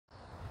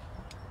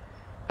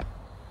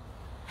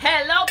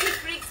Hello, Peak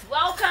Freaks.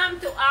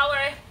 Welcome to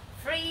our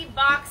free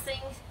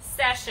boxing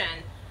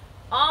session.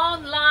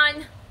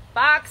 Online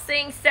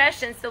boxing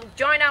session. So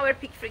join our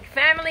Peak Freak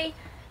family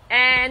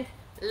and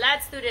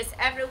let's do this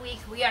every week.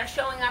 We are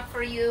showing up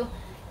for you.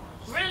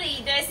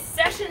 Really, this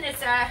session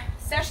is a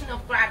session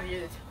of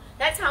gratitude.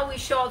 That's how we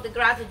show the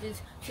gratitude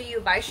to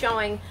you, by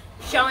showing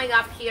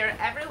up here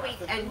every week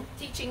and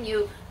teaching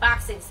you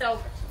boxing.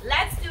 So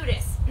let's do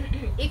this.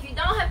 If you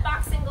don't have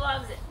boxing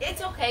gloves,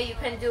 it's okay. You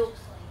can do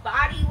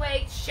body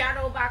weight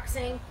shadow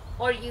boxing,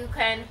 or you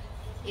can,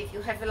 if you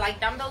have like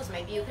dumbbells,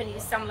 maybe you can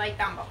use some light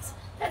dumbbells.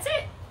 That's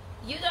it.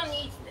 You don't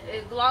need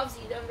gloves.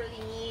 You don't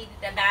really need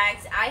the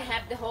bags. I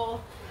have the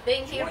whole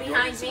thing here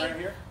behind me.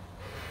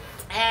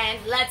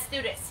 And let's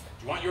do this.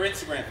 Do you want your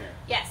Instagram here?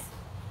 Yes.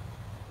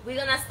 We're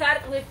gonna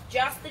start with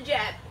just the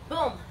jab.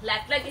 Boom.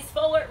 Left leg is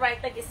forward,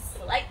 right leg is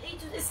slightly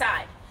to the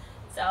side.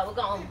 So we're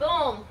going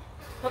boom.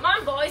 Come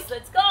on, boys,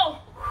 let's go.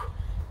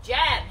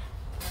 Jab.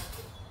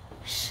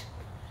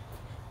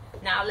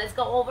 Now let's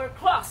go over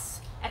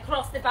cross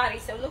across the body.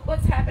 So look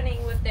what's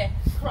happening with the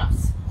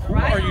cross. Who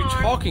are you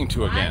talking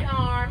to again? Right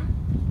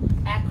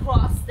arm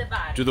across the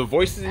body. Do the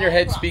voices in your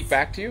head speak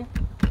back to you?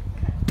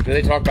 Do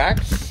they talk back?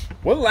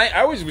 What I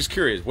always was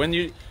curious. When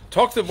you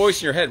talk to the voice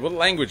in your head, what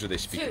language are they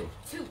speaking?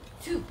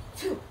 Two.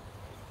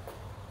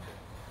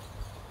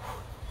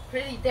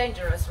 Pretty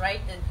dangerous,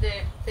 right?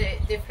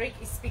 The freak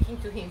is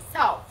speaking to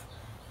himself,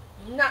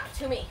 not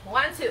to me.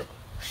 1, 2.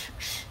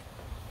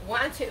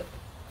 1, 2.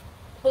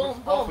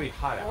 Boom, boom.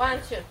 Hot 1,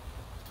 2.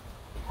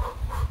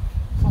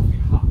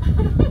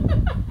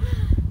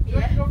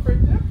 Yeah.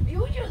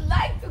 Would you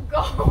like to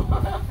go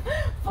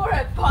for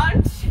a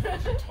punch?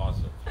 Toss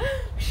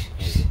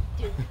it.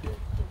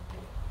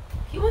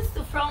 He wants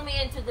to throw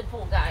me into the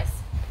pool, guys.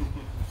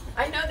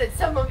 I know that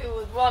some of you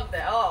would want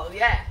that. Oh,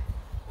 yeah.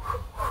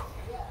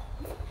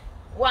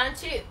 1,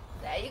 2.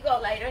 There you go.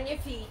 Light on your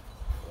feet.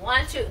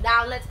 1, 2.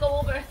 Now let's go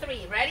over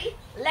 3. Ready?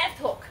 Left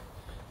hook.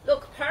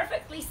 Look,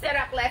 perfectly set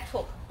up left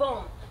hook.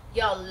 Boom.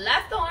 Your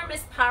left arm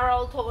is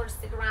parallel towards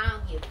the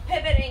ground. You're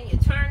pivoting, you're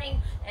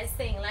turning, and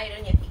staying light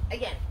on your feet.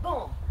 Again,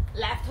 boom.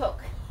 Left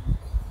hook.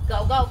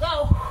 Go, go,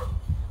 go.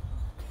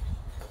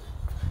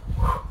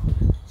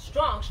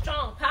 Strong,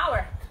 strong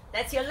power.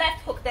 That's your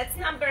left hook. That's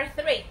number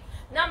 3.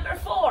 Number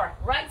 4,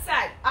 right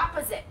side,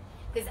 opposite.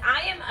 Because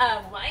I am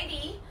a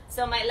righty,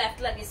 so my left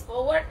leg is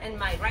forward and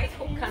my right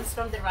hook comes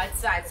from the right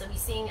side. So we're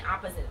seeing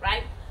opposite,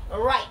 right?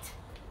 Right.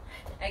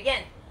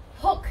 Again,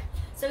 hook.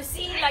 So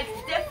see, like,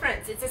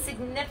 difference. It's a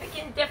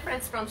significant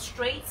difference from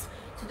straights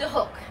to the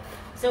hook.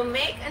 So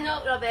make a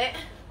note of it.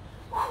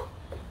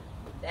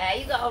 There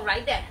you go,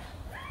 right there.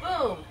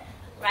 Boom.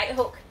 Right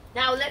hook.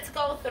 Now let's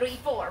go 3,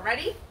 4.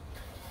 Ready?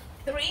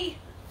 3,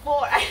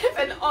 4. I have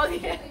an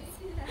audience.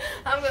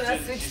 I'm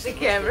gonna switch the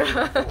camera.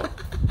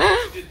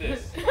 She did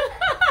this.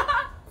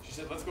 She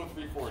said, "Let's go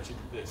 3, 4." And she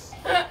did this.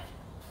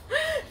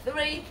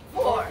 3,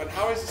 4. But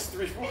how is this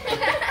 3, 4?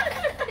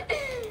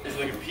 Is it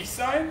like a peace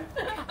sign?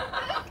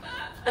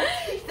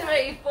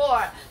 3,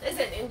 4.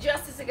 Listen, in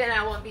just a second,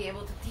 I won't be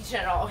able to teach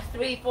at all.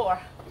 3, 4.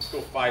 Let's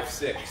go 5,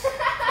 6.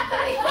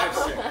 5,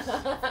 6.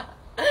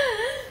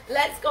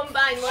 Let's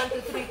combine 1,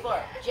 2, 3,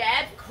 4.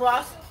 Jab,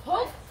 cross,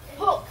 hook,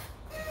 hook.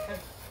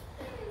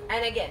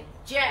 And again,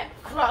 jab,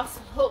 cross,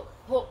 hook,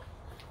 hook.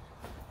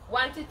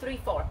 1, 2, 3,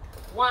 4.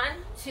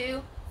 1,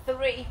 2,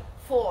 3,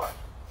 4.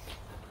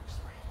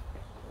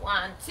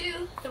 1,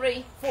 2,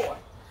 3, 4.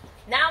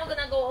 Now we're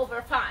gonna go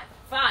over 5.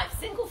 5,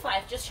 single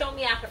 5. Just show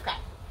me uppercut.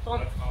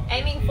 Boom.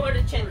 Aiming for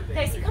the chin.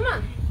 Casey, come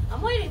on.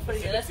 I'm waiting for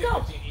you. Let's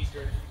go.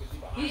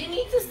 You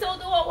need to still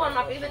do a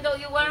warm-up, even though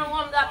you weren't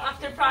warmed up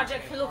after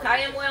project. Look, I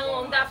am well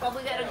warmed up, but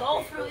we gotta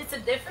go through. It's a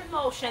different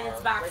motion. It's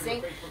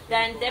boxing,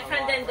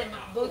 different than the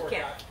boot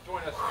camp.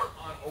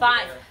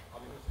 5.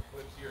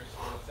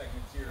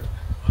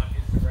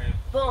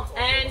 Boom,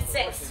 and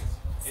 6.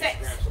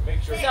 6.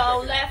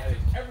 So left.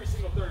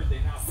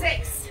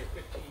 6.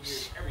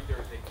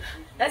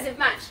 Doesn't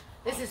match.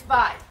 This is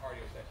 5.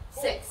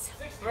 6.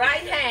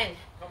 Right hand.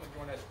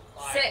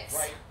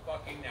 6.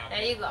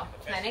 There you go.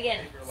 And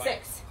again,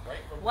 6.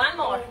 1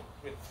 more.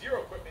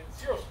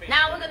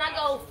 Now we're gonna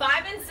go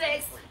 5 and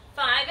 6.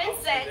 5 and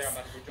 6.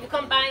 You're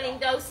combining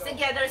those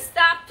together.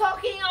 Stop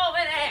talking over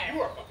there.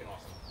 You are fucking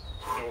awesome.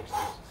 No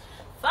excuses.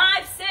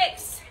 5,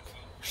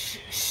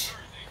 6.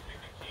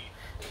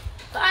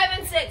 5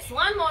 and 6.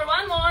 1 more,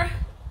 1 more.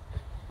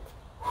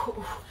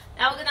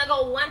 Now we're gonna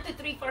go 1, 2,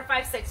 3, 4,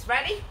 5, 6.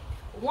 Ready?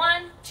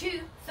 1,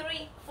 2,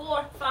 3,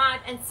 4,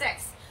 5, and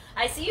 6.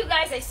 I see you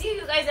guys. I see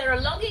you guys that are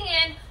logging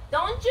in.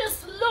 Don't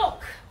just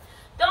look.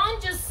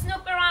 Don't just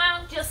snoop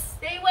around. Just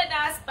stay with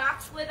us.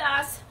 Box with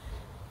us.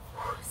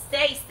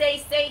 Stay, stay,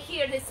 stay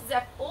here. This is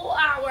a full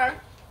hour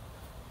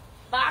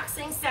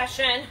boxing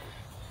session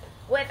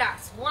with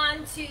us.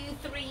 1, 2,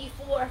 3,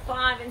 4,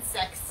 5, and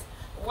 6.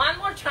 One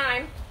more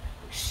time.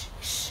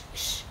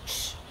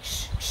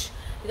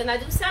 We're gonna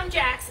do some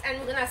jacks and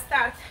we're gonna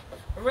start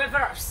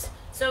reverse.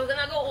 So we're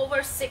gonna go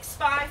over 6,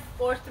 5,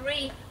 4,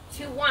 3,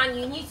 2, 1.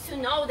 You need to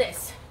know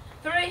this.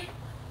 3,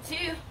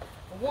 2,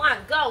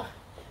 1. Go.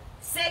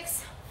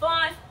 6,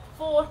 5,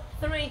 4,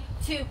 3,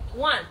 2,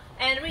 1,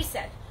 and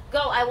reset. Go.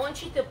 I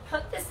want you to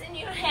put this in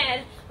your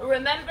head.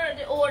 Remember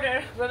the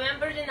order,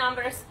 remember the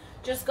numbers.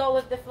 Just go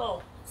with the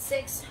flow.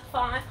 6,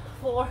 5,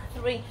 4,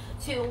 3,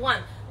 2,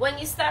 1. When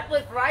you start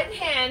with right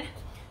hand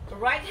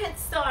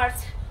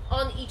starts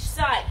on each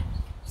side.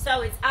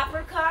 So it's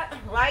uppercut,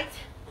 right,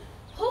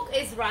 hook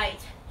is right,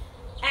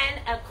 and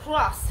a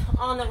cross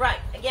on the right.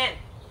 Again,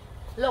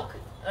 look,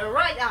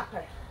 right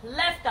upper,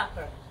 left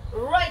upper,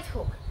 right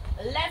hook,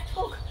 left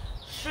hook,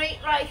 straight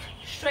right,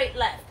 straight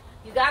left.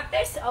 You got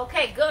this?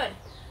 Okay, good.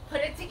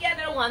 Put it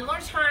together one more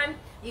time.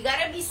 You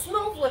gotta be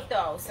smooth with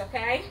those,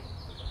 okay?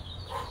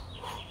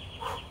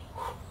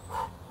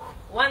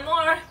 One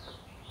more.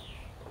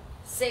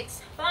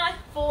 6, 5,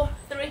 4,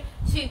 3,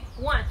 2,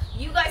 1.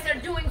 You guys are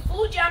doing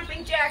full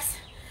jumping jacks.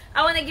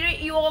 I want to greet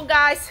you all,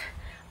 guys.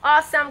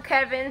 Awesome.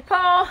 Kevin,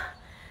 Paul,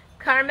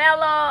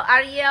 Carmelo,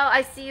 Ariel,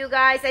 I see you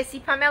guys. I see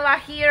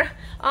Pamela here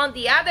on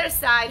the other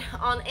side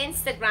on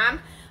Instagram.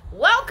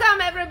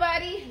 Welcome,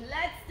 everybody.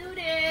 Let's do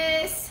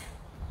this.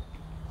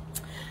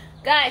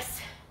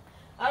 Guys,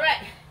 all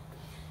right.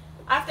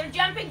 After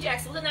jumping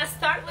jacks, we're going to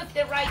start with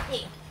the right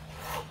knee.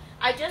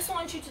 I just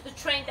want you to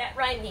train that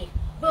right knee.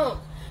 Boom.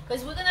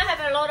 Because we're going to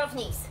have a lot of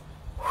knees.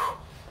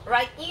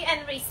 Right knee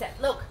and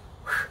reset. Look.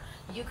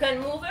 You can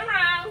move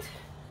around.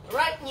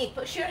 Right knee.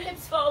 Push your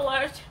hips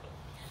forward.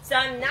 So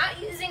I'm not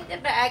using the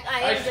bag.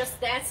 I am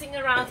just dancing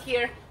around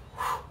here.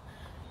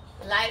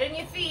 Lighten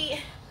your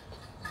feet.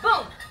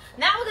 Boom.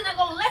 Now we're going to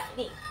go left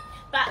knee.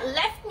 But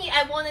left knee,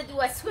 I want to do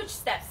a switch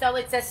step. So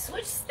it's a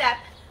switch step,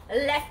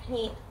 left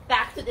knee,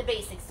 back to the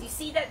basics. You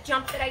see that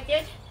jump that I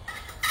did?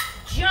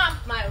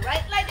 Jump. My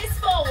right leg is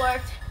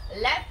forward.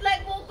 Left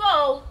leg will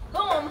go,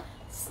 boom,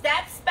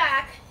 steps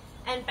back,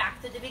 and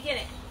back to the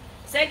beginning.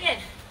 So again,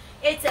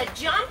 it's a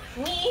jump,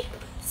 knee,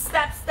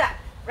 step, step.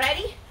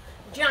 Ready?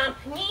 Jump,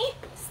 knee,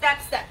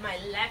 step, step. My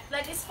left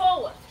leg is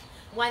forward.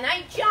 When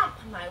I jump,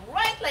 my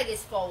right leg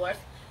is forward,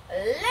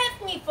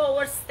 left knee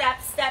forward,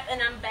 step, step,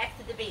 and I'm back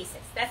to the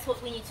basics. That's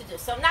what we need to do.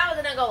 So now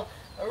we're gonna go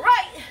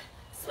right,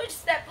 switch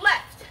step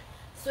left,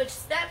 switch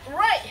step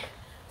right,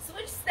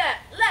 switch step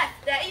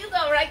left. There you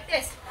go, like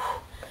this.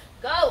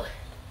 Go.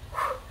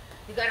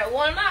 You gotta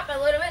warm up a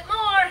little bit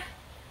more.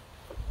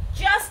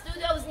 Just do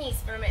those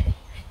knees for a minute.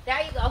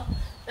 There you go.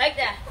 Like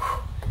that.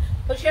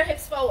 Push your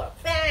hips forward.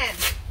 Bam.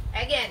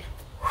 Again.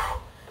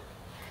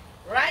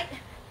 Right.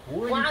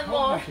 One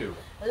more.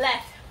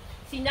 Left.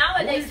 See,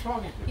 nowadays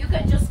you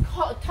can just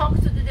talk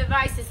to the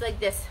devices like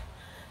this.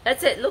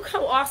 That's it. Look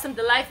how awesome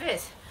the life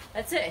is.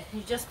 That's it.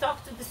 You just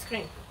talk to the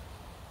screen.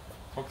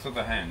 Talk to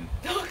the hand.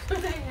 Talk to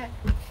the hand.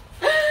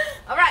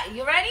 All right,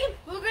 you ready?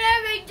 We're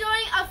gonna be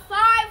doing a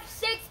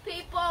 5-6,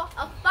 people.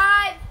 A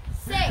 5-6.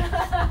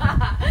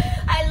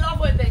 I love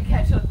when they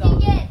catch on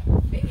those.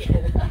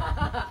 Begin.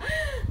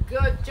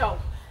 Good job.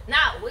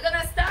 Now we're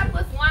gonna start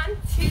with 1,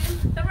 2,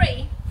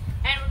 3,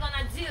 and we're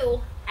gonna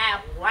do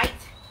a right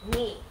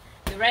knee.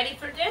 You ready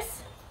for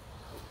this?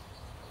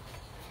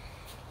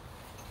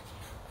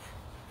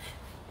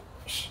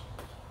 This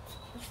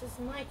is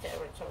my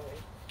territory.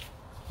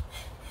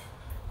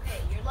 Hey,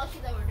 you're lucky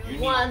that we're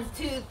doing 1,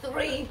 2,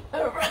 3.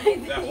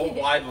 Right. That whole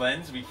wide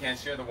lens, we can't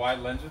share the wide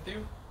lens with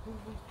you?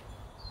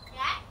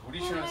 Yeah? What are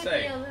you trying to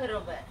say? A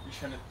little bit. You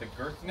trying to the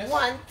girthness?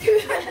 1,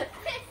 2.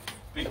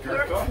 Big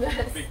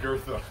girtha? Big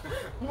girtha.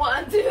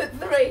 1, 2,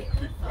 3.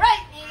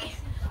 Right knee.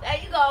 There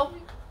you go.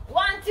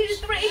 1, 2,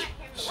 3.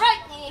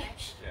 Right knee.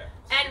 Yeah.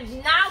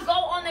 And now go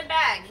on the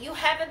bag. You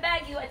have a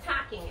bag, you're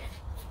attacking it.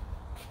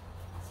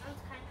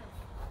 Sounds kind of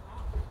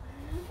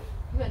wrong.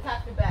 You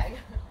attack the bag.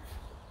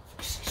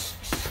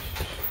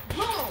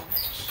 Boom.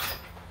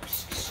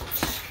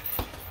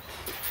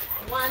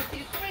 1, 2,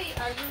 3.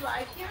 Are you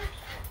live here?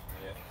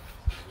 Yeah.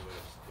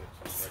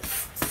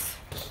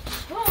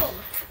 Boom.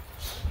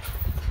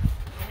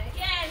 And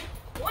again.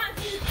 1,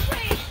 2,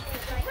 3.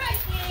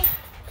 Right knee.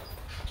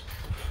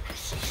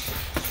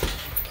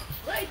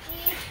 Right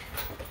knee.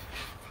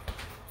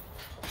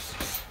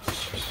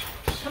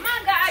 Come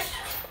on, guys.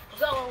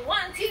 Going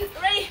 1, 2,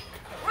 3.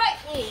 Right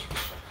knee.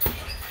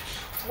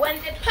 When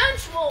the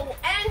punch will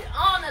end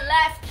on the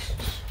left,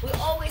 we're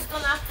always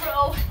gonna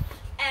throw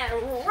a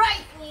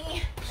right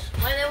knee.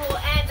 When it will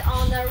end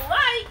on the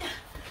right,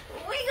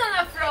 we're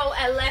gonna throw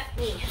a left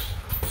knee.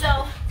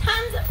 So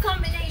tons of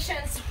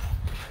combinations.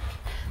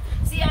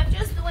 See, I'm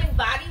just doing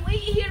body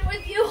weight here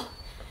with you,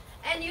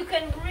 and you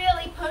can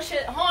really push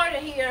it harder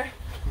here,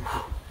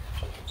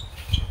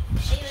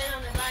 even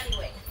on the body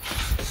weight.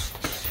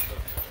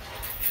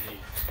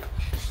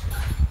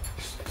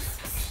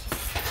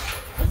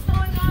 What's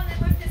going on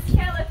with the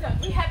skeleton?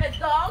 We have a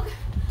dog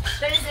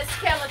that is a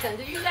skeleton.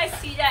 Do you guys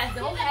see that?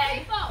 No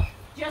head,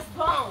 just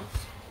bones.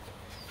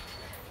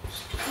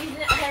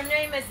 Her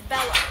name is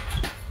Bella.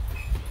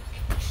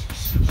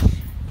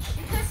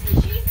 Because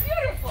she's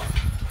beautiful.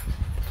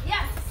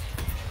 Yes.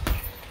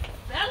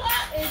 Bella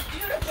is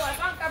beautiful.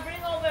 Ivanka,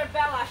 bring over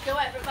Bella. Show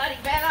everybody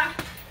Bella.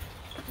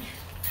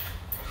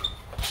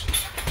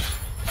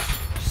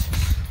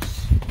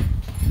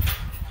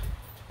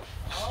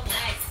 Oh,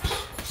 nice.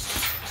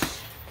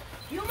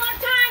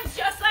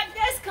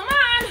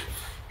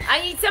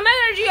 I need some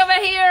energy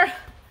over here.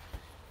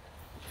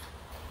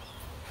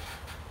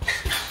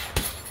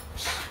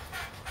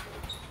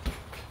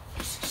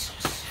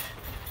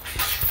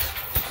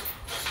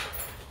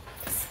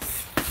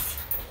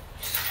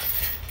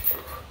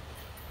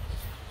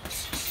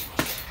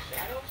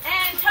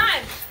 And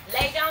time.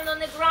 Lay down on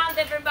the ground,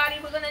 everybody.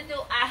 We're gonna do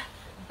a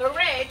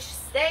bridge.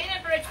 Stay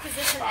in a bridge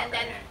position and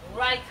then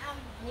right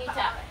knee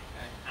tap.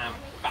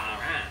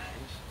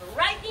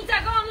 Right knee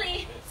tap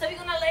only. So you're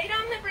gonna lay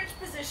down in the bridge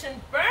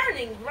position,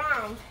 burning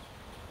ground.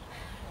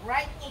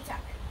 Right knee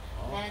tap.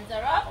 Hands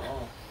are up.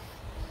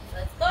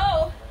 Let's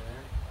go.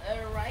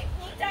 Right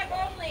knee tap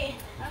only.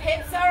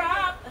 Hips are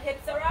up.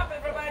 Hips are up,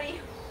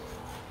 everybody.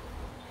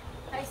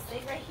 Guys,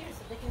 stay right here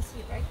so they can see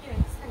it right here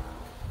in the center.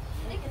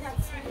 They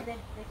cannot see you. They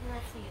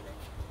cannot see you.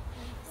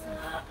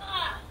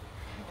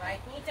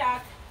 Right knee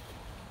tap.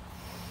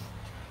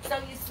 So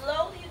you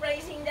slowly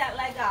raising that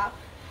leg up.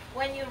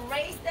 When you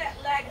raise that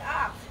leg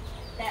up,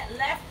 that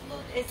left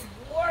glute is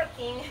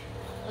working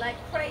like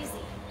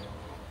crazy.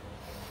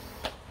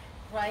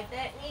 Right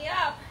that knee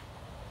up.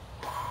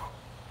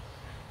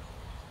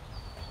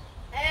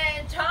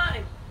 And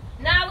time.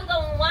 Now we're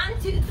going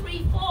 1, 2,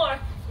 3, 4.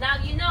 Now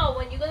you know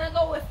when you're gonna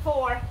go with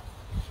 4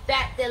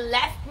 that the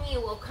left knee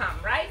will come,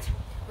 right?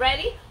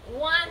 Ready?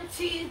 1,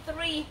 2,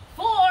 3,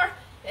 4.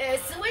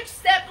 Switch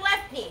step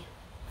left knee.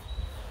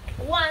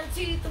 1,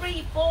 2,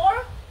 3,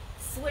 4.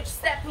 Switch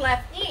step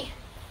left knee.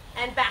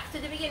 And back to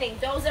the beginning.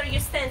 Those are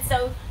your stance.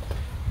 So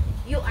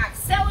you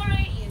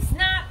accelerate, you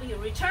snap, you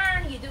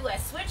return, you do a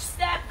switch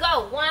step.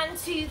 Go. 1,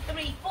 2,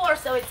 3, 4.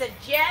 So it's a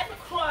jab,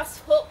 cross,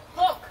 hook,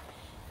 hook.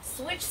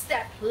 Switch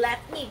step,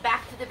 left knee,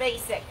 back to the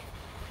basic.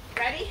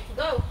 Ready?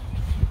 Go.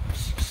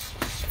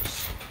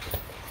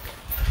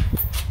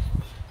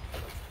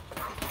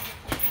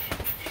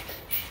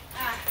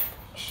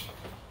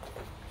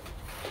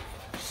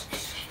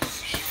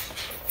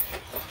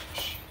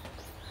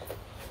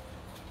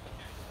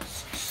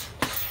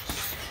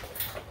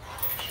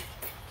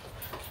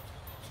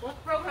 What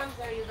programs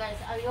are you guys?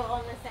 Are you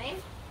all the same?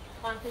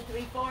 1, 2,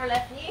 3, 4,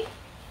 left knee?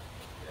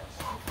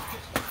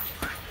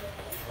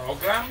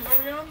 Programs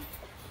are we on?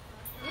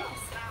 Yes.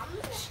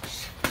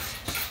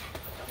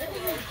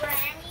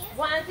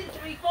 1, 2,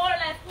 3, 4,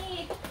 left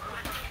knee.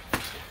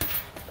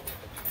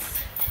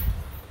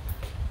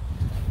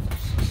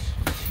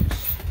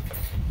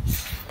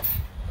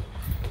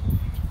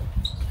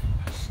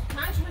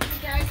 Punch with me,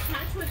 guys.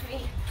 Punch with me.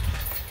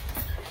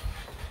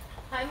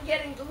 I'm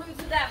getting glued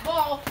to that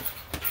ball.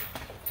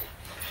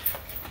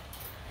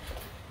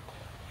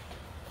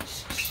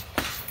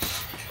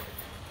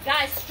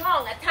 Guys,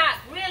 strong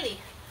attack, really.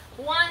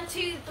 1,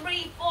 2,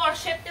 3, 4,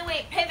 shift the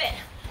weight, pivot.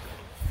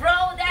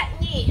 Throw that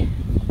knee.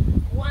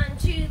 1,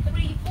 2,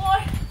 3,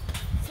 4.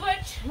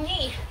 Switch,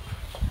 knee.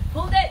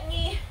 Pull that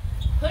knee,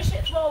 push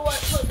it forward,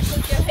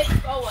 push your hips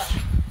forward.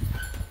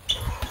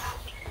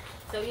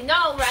 So you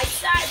know, right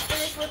side,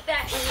 finish with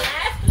that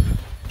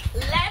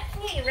left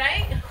knee,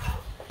 right?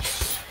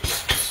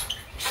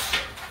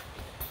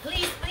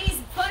 Please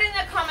put in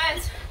the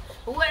comments,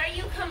 where are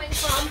you coming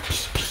from?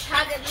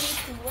 Tag at least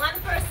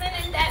one person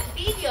in that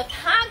video.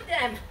 Tag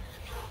them.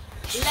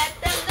 Let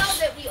them know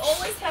that we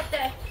always have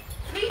the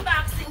free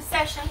boxing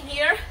session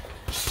here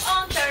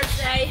on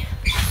Thursday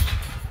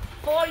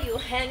for you.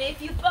 And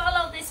if you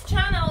follow this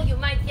channel, you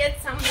might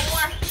get some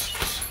more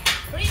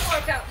free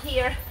workout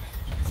here.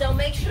 So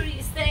make sure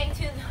you stay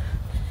tuned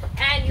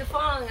and you're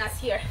following us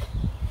here.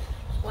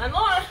 One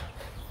more.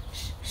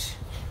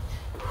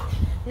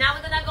 Now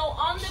we're gonna go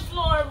on the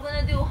floor. We're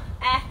gonna do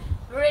a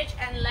bridge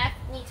and left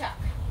knee tuck.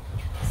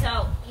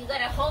 So you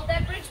gotta hold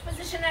that bridge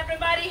position,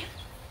 everybody.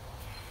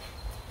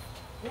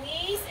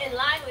 Knees in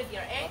line with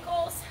your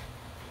ankles.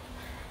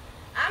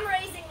 I'm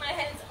raising my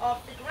hands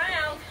off the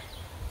ground,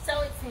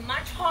 so it's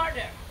much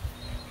harder.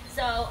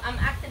 So I'm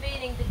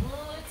activating the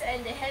glutes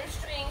and the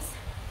hamstrings.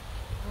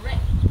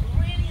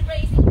 Really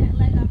raising that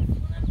leg up.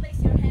 You're gonna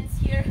place your hands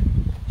here,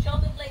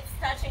 shoulder blades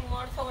touching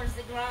more towards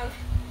the ground.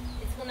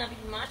 It's gonna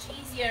be much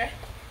easier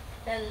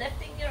than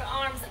lifting your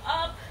arms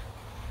up.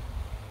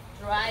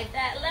 Drive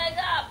that leg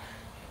up.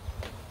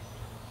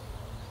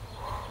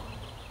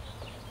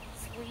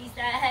 Squeeze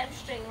that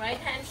hamstring, right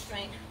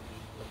hamstring.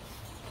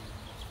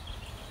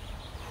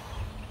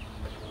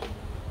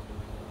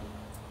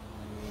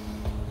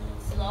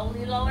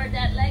 Slowly lower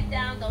that leg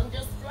down, don't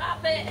just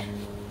drop it.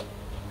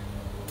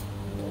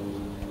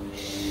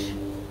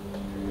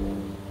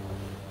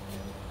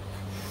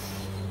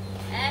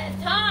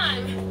 And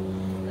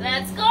time.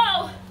 Let's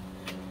go.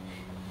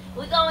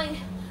 We're going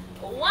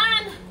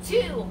 1,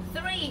 2,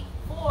 3,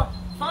 4,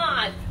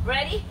 5.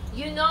 Ready?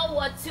 You know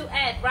what to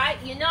add, right?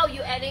 You know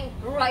you're adding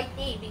right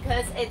knee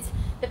because it's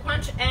the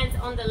punch ends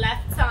on the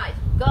left side.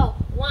 Go.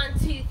 1,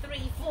 2,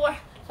 3, 4,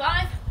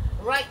 5.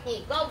 Right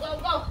knee. Go, go,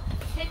 go.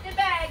 Hit the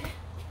bag.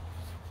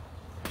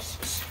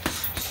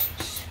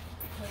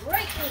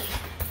 Right knee.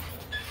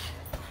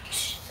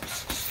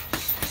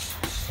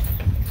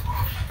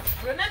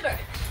 Remember,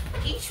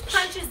 each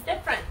punch is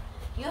different.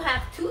 You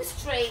have 2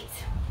 straight,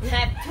 you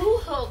have 2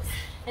 hooks,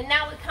 And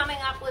now we're coming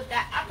up with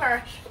that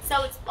upper.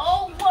 So it's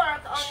all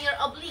work on your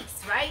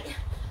obliques, right?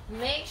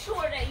 Make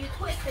sure that you're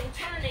twisting,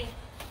 turning,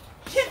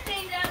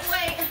 shifting that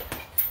way.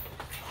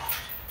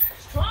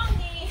 Strong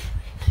knee.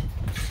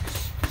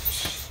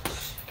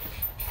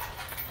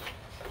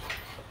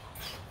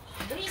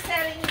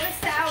 Resetting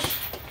yourself.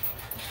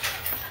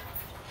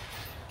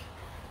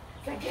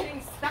 They're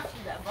getting stuck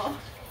to that ball.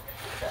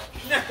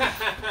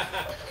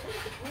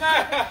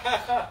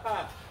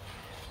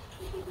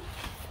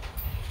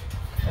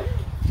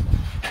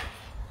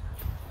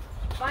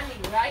 Funny,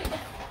 right?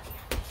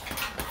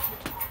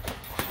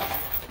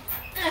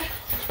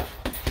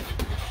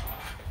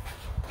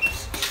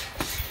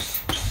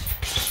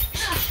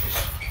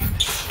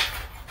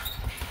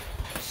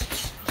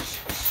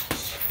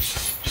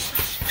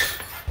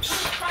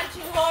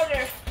 Punching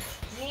harder,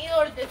 knee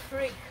or the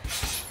freak.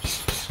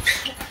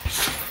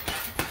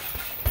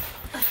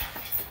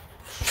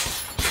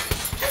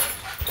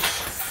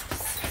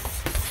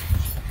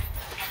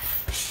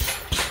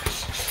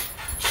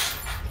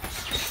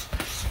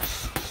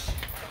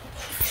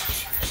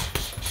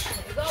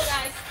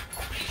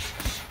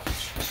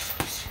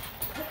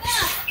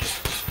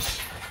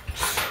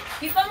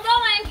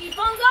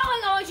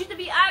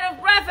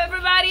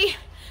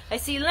 I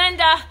see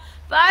Linda,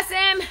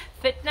 Basim,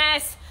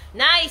 fitness,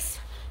 nice.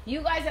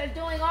 You guys are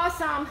doing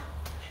awesome.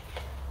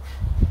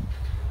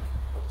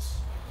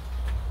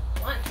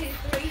 1, 2,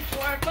 3,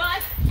 4,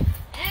 5.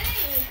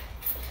 Hey.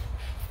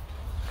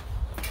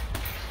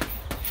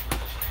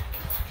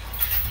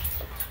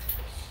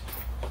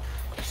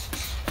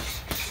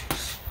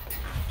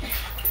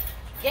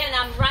 Again,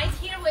 I'm right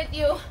here with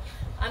you.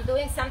 I'm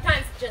doing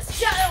sometimes just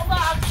shuttle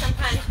box,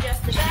 sometimes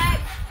just the bag.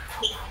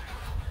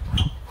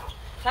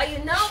 So you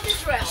know the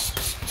drill.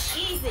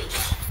 Easy.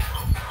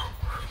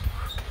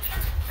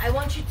 I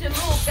want you to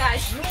move,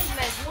 guys.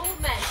 Movement,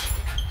 movement.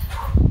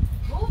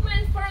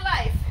 Movement for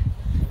life.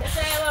 Let's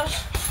say our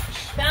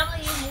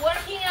family is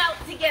working out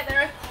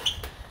together.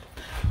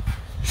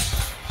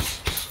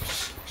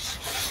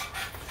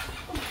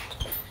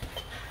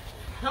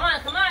 Come on,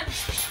 come on.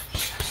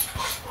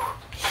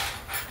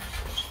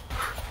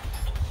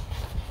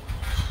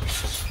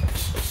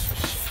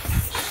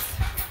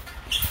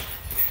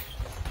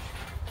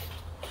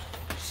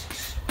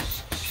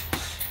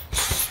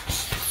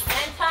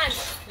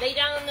 Lay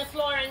down on the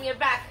floor on your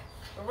back,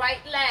 right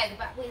leg,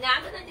 but we're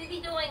not gonna be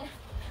doing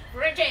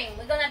bridging.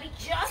 We're gonna be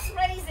just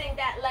raising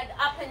that leg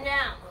up and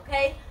down,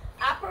 okay?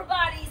 Upper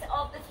body's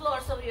off the floor,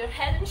 so your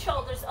head and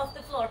shoulders off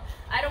the floor.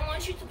 I don't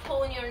want you to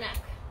pull in your neck.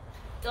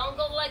 Don't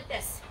go like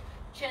this.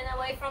 Chin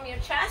away from your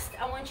chest.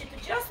 I want you to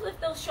just lift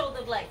those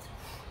shoulder blades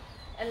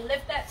and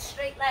lift that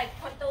straight leg.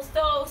 Point those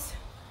toes.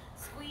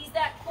 Squeeze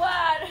that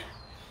quad.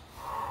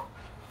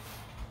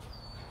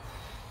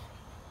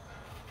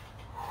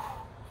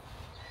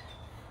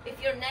 If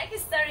your neck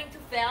is starting to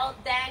fail,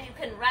 then you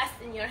can rest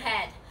in your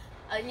head,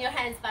 in your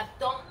hands, but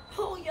don't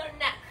pull your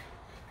neck.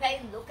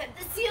 Okay, look at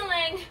the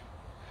ceiling.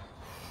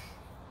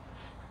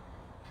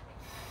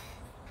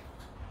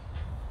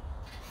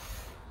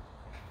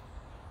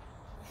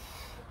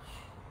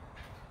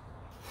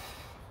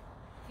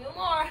 Few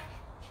more.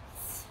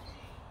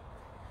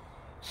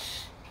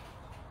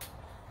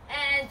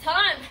 And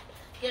time.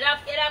 Get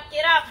up, get up,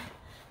 get up.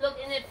 Look,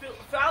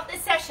 throughout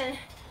this session,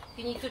 if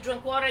you need to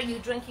drink water, you're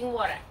drinking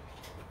water.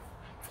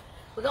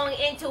 We're going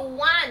into 1,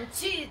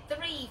 2,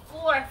 3,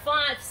 4,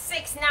 5,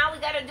 6. Now we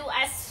got to do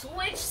a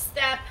switch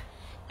step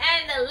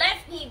and the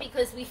left knee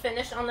because we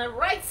finished on the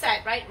right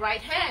side, right?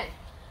 Right hand.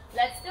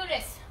 Let's do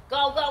this.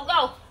 Go, go,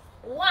 go.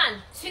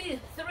 1, 2,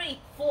 3,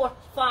 4,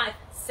 5,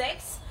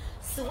 6.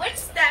 Switch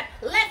step,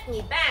 left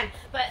knee, bam.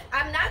 But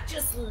I'm not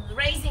just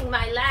raising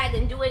my leg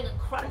and doing a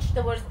crunch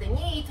towards the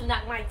knee to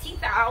knock my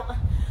teeth out.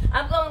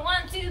 I'm going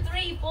 1, 2,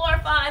 3, 4,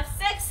 5,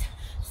 6.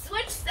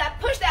 Switch step,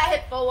 push that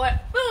hip forward.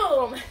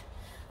 Boom.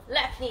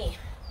 Left knee.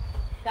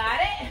 Got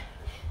it?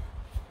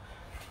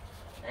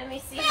 Let me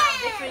see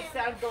how the tricks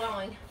are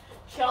going.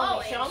 Show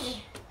me, show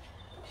me.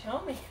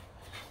 Show me.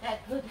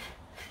 That good.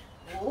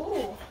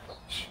 Ooh.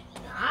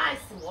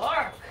 Nice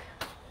work.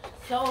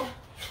 So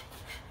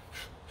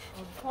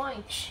on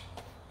point.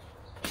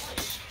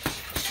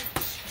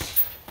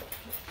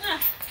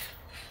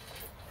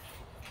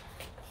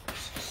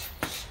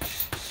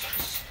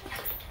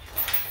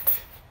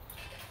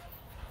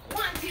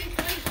 One, 2, 3,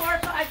 4,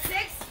 5,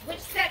 6. Which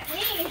step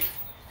knee?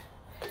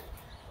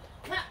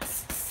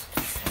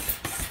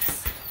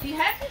 If you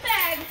have the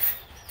bag,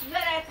 you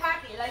gotta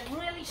attack it like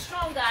really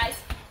strong, guys.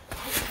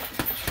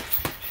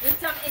 With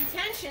some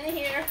intention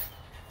here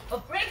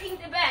of breaking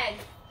the bag.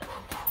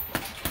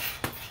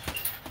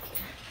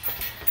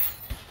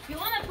 If you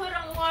want to put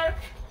on work,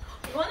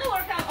 you want to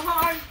work out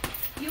hard,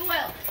 you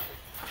will.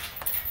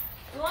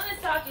 If you want to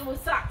suck, it will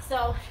suck.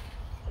 So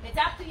it's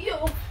up to you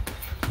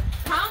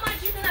how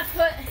much you're gonna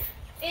put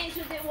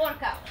into the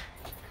workout.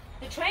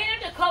 The trainer,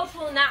 the coach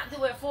will not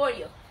do it for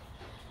you.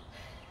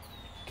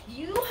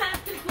 You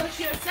have to push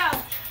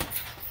yourself.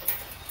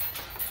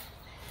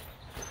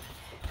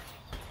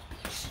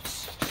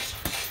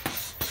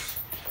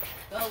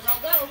 Go, go,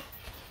 go.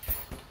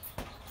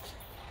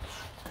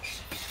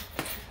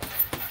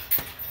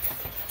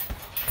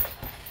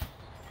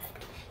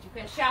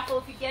 You can shuffle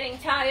if you're getting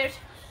tired.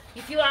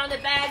 If you are on the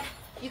bed,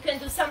 you can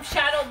do some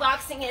shadow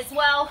boxing as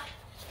well.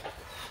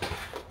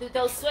 Do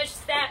those switch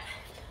steps,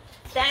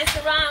 dance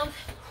around.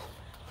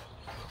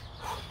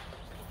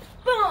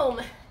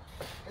 Boom!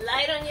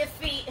 Light on your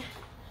feet.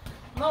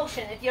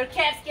 Motion. If your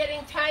calf's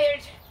getting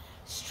tired,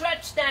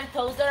 stretch them.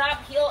 Toes are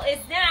up, heel is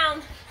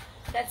down.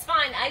 That's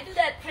fine. I do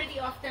that pretty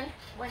often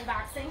when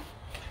boxing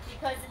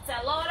because it's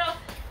a lot of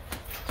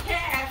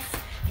calves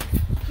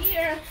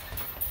here.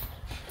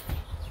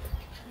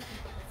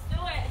 Let's do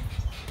it.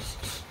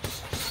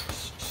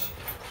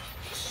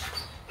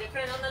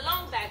 Different on the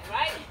long back,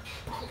 right?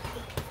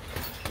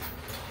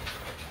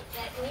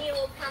 That knee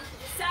will come to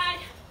the side,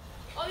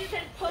 or you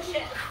can push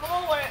it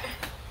forward.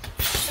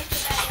 Push the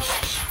back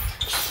away.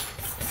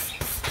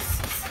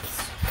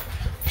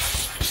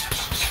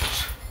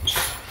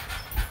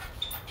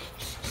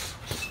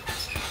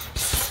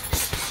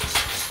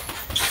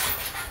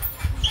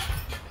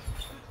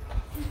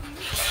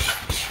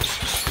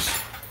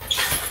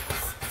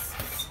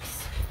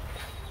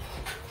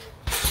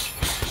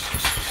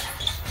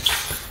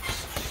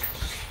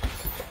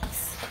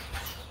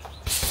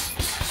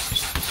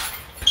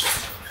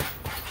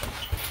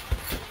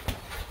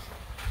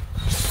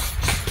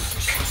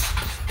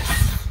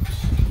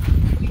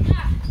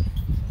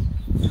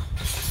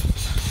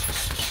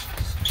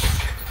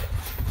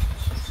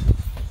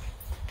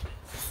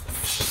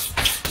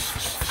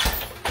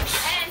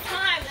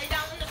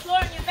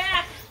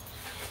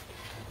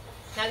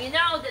 Now you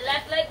know the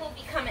left leg will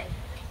be coming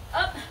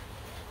up,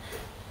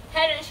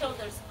 head and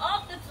shoulders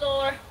off the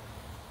floor,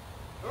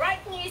 right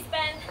knee is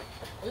bent,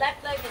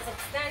 left leg is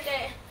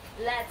extended.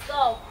 Let's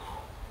go.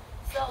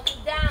 Slow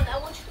it down. I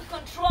want you to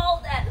control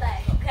that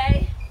leg,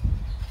 okay?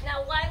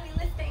 Now while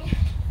we're lifting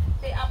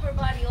the upper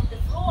body off the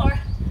floor,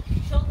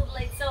 shoulder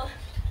blades, so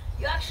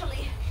you're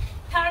actually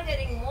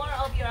targeting more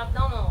of your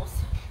abdominals.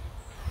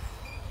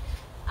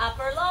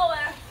 Upper,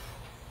 lower.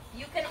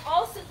 You can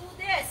also do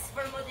this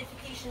for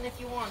modification if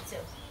you want to,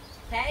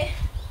 okay?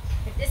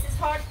 If this is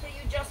hard for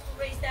you just to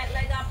raise that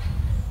leg up,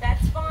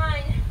 that's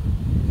fine.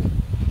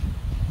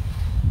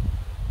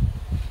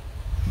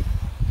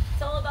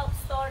 It's all about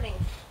starting.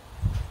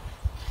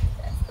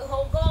 That's the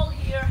whole goal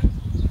here.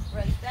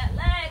 Raise that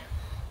leg.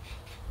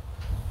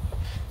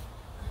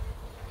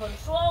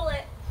 Control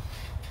it.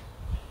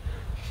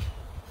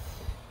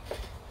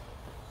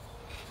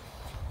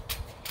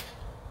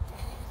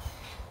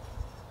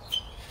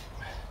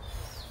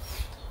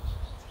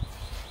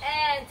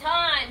 And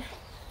time.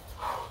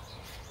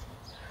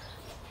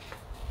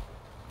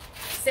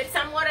 Sip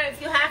some water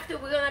if you have to.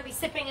 We're gonna be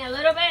sipping a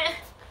little bit.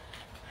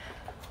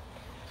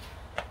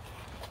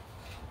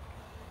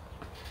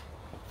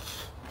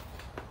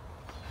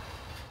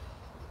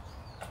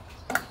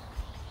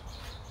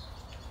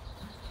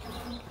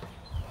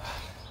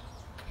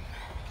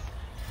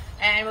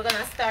 And we're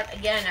gonna start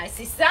again. I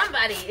see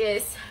somebody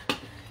is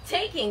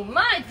taking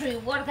my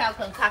pre-workout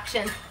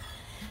concoction.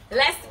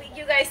 Last week,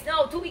 you guys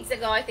know, 2 weeks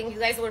ago, I think you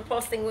guys were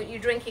posting what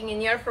you're drinking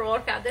in your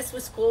pre-workout. This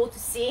was cool to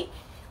see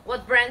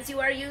what brands you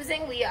are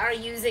using. We are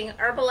using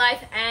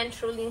Herbalife and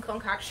True Lean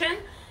concoction.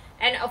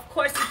 And of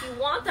course, if you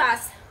want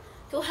us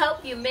to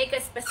help you make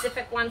a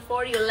specific one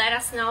for you, let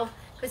us know,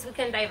 because we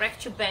can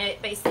direct you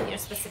based on your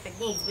specific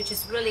needs, which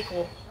is really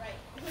cool. Right.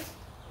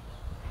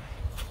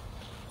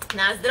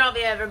 Na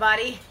zdrowie,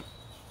 everybody.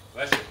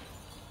 Bless you.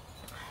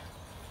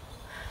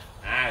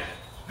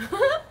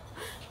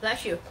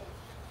 Bless you.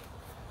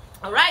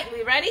 All right,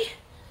 we ready?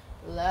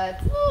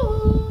 Let's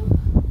move.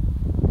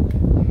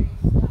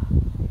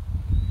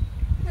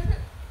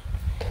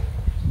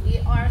 We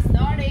are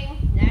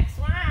starting next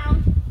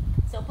round.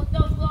 So put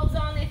those gloves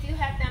on if you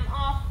have them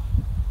off.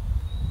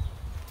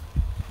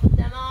 Put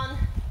them on.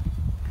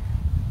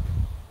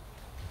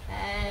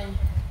 And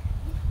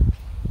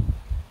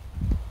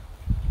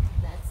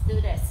let's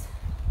do this.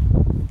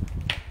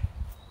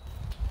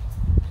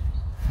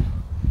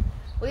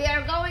 We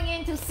are going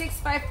into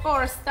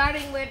 6-5-4,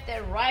 starting with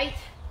the right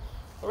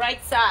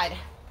side.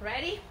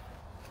 Ready?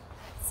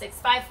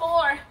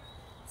 6-5-4,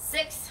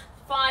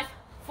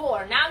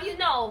 6-5-4. Now you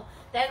know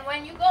that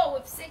when you go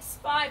with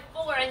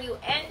 6-5-4 and you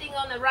ending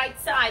on the right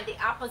side, the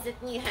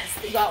opposite knee has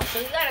to go. So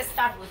you gotta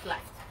start with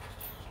left.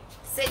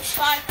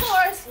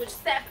 6-5-4, switch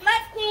step,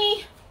 left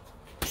knee.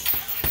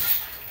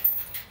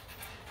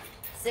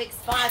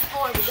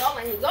 6-5-4, we're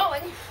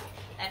going,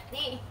 left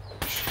knee.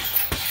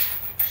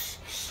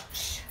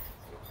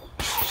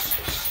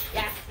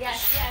 Yes,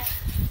 yes, yes.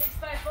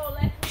 6-5-4,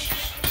 left knee.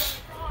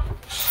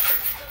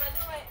 Gonna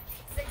do it.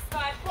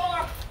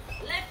 6-5-4,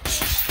 left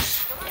knee.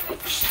 Come on,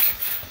 Gracie.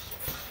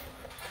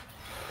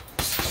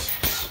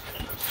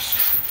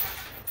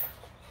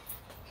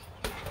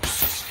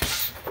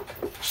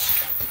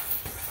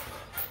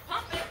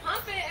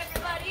 Pump it,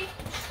 everybody.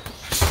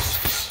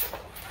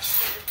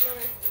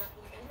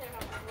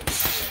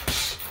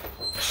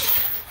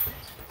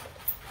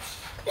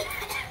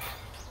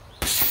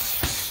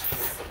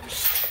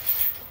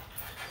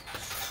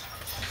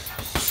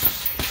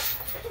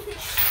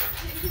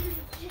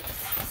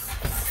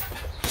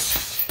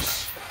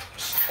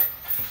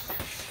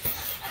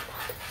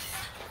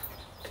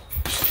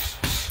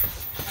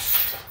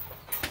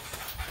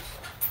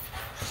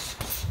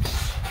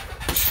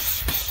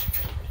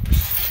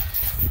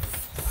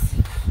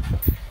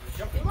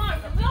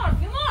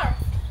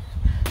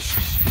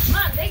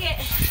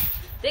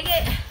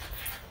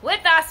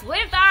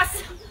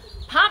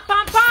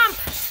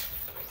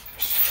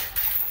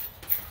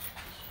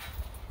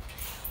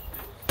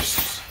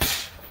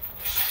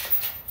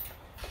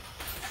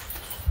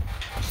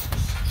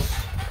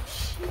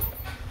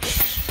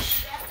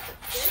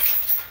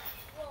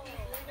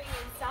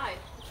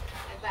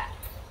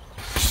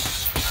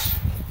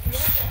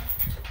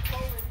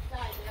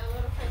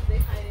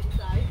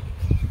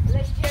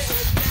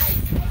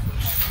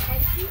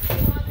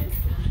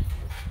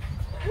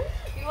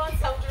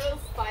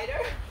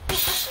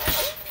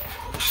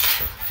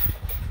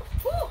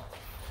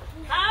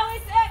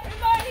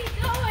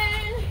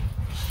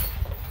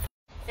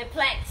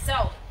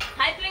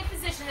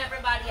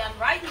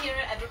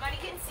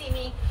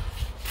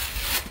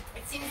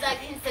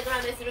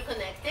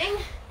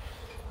 reconnecting.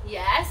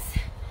 Yes.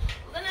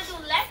 We're gonna do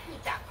left knee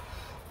tap.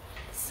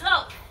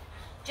 Slow.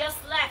 Just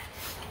left.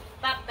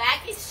 But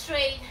back is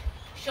straight.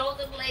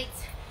 Shoulder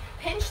blades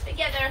pinch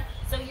together.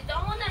 So you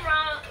don't want to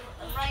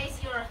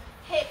raise your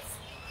hips.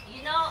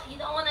 You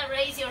don't want to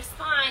raise your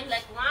spine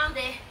like round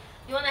it.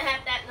 You want to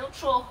have that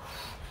neutral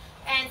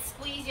and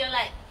squeeze your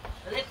leg.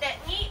 Lift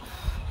that knee.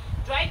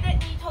 Drive that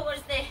knee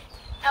towards the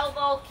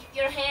elbow. Keep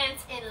your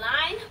hands in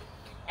line.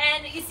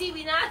 And you see,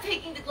 we're not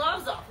taking the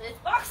gloves off. It's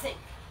boxing.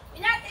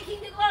 We're not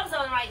taking the gloves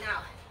on right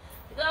now.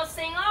 The gloves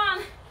staying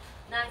on,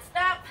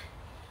 non-stop.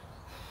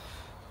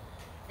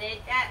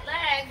 Take that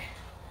leg.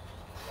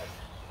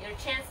 Your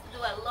chance to do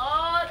a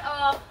lot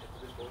of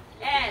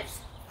abs.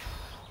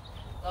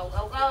 Go,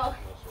 go, go.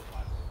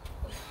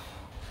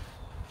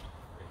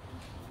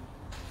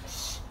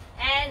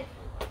 And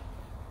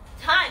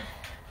time.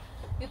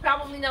 You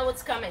probably know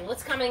what's coming.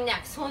 What's coming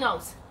next? Who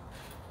knows?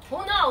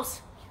 Who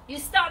knows? You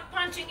start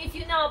punching if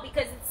you know,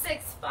 because it's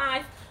 6,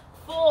 5,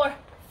 4,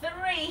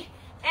 3,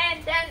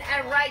 and then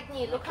a right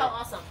knee. Look how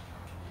awesome.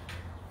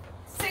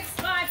 6,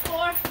 5,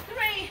 4,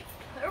 3,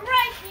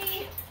 right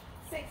knee.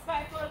 6,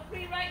 5, 4,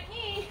 3, right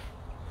knee.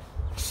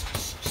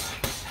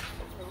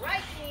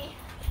 Right knee.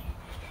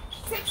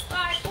 6,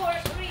 5, 4,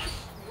 3,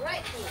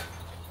 right knee.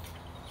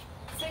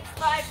 6,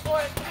 5, 4,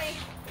 3,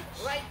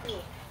 right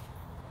knee.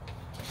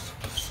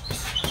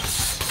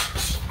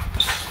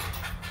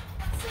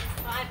 6,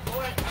 5,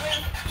 4,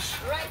 3,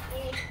 right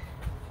knee.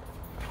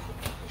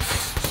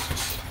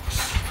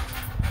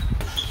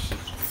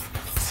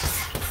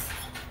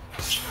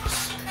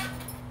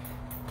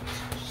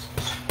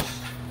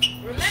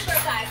 Remember,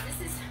 guys, this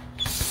is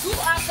 2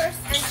 uppers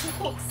and 2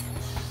 hooks.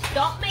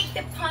 Don't make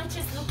the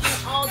punches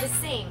looking all the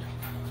same.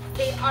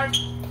 They are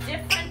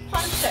different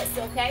punches,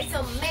 okay?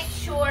 So make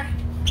sure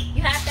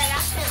you have that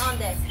accent on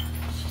this.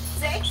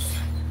 6,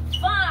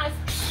 5,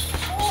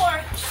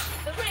 4,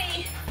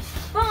 3,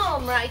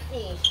 boom, right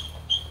knee.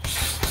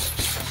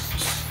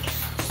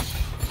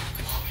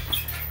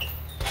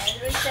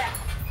 And reset.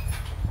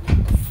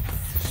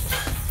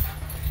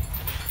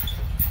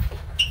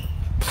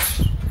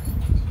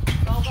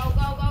 Go, go,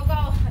 go, go, go.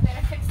 I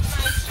better fix my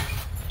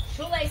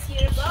shoelace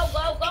here. Go,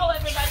 go, go,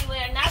 everybody.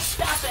 We're not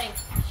stopping.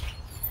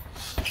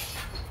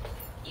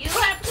 You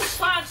have to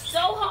punch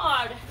so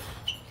hard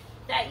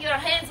that your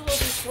hands will be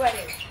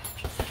sweating.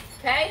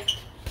 Okay?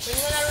 We're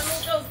gonna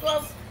remove those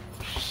gloves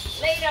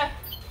later.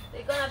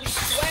 They're gonna be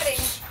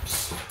sweating.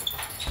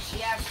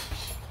 Yeah,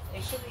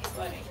 they should be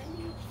sweating.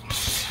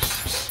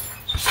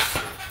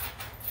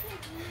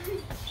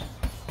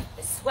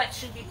 The sweat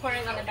should be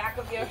pouring on the back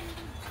of your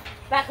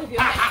head, on your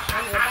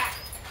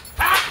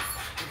back.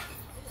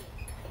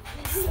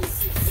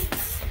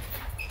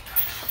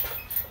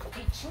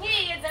 Each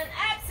knee is an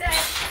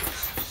abscess.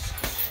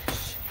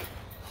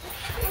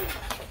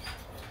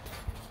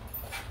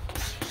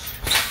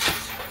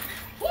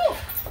 Woo!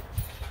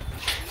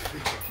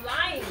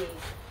 Flying knee.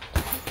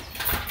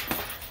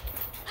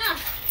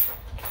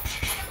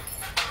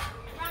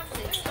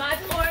 6, 5,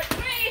 4,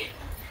 3,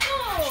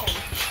 boom!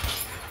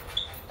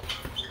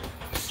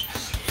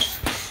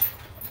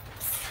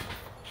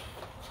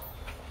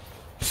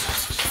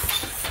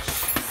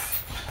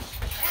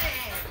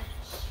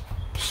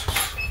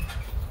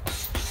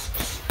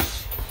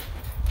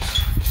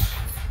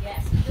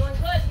 Yes, you're doing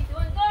good, you're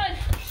doing good.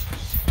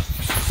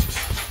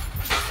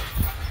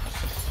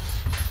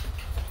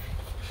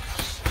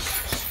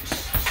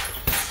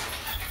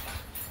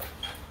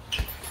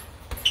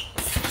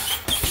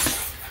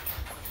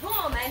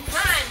 Boom, and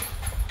time.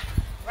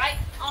 Right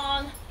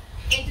on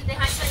into the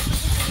high plank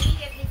position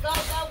immediately. Go,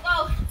 go, go.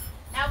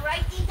 Now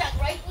right knee tuck,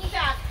 right knee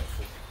tuck.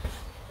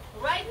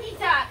 Right knee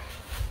tuck.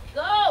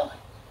 Go.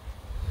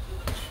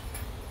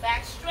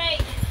 Back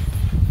straight.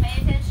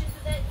 Pay attention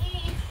to that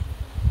knee.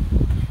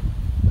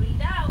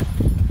 Breathe out.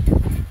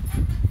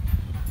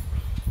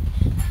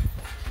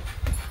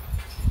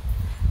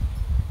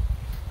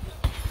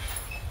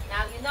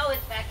 Now you know it,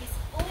 back is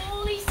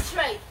fully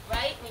straight,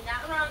 right? We're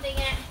not rounding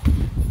it.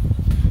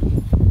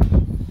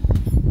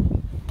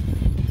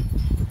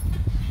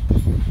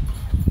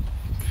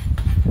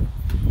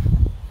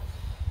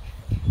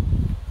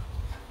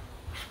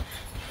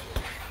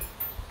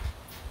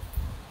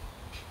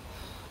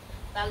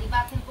 Belly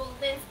button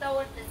pulled in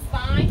towards the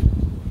spine.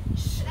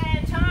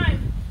 And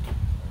time.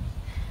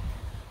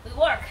 We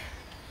work.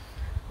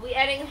 We're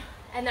adding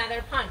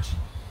another punch.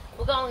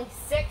 We're going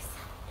 6,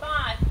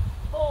 5,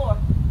 4,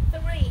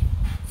 3,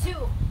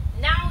 2.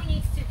 Now we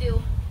need to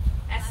do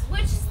a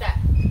switch step.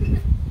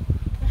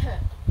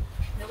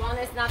 The one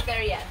is not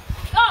there yet.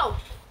 Go!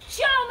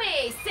 Show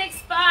me! 6,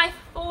 5,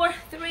 4,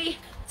 3,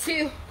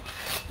 2.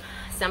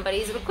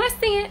 Somebody's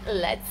requesting it.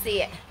 Let's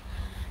see it.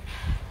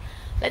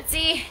 Let's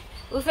see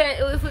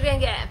if we can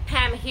get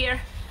Pam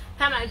here.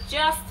 Pam, I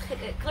just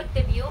click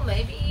the view.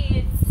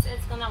 Maybe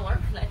it's gonna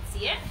work. Let's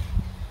see it.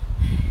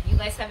 You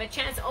guys have a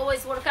chance.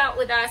 Always work out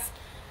with us.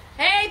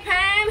 Hey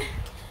Pam,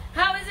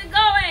 how is it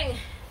going?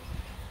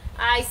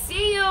 I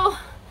see you.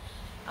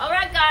 All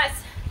right, guys,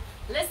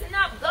 listen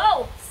up.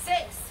 Go.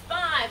 6,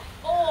 5,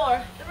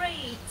 4,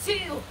 3,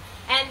 2,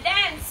 and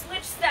then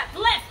switch step,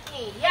 left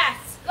knee,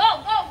 yes,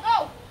 go, go,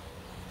 go.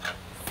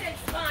 6,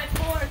 5,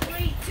 4,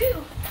 3,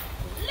 2,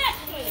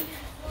 left knee,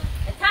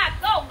 attack,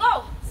 go,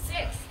 go.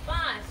 6,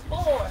 5,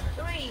 4,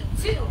 3,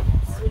 2,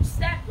 switch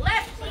step,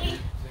 left knee.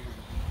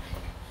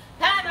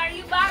 Pam, are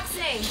you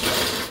boxing?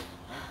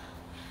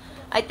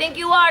 I think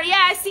you are.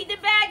 Yeah, I see the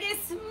bag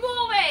is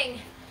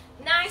moving.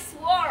 Nice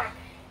work.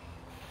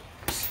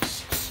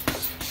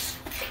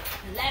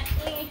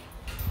 Left knee.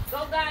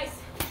 Go, guys.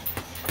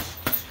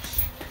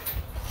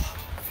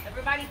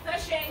 Everybody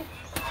pushing.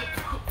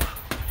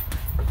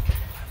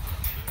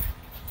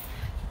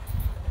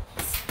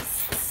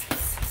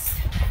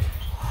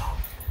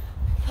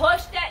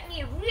 Push that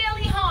knee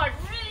really hard,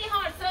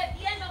 so at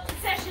the end of the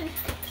session,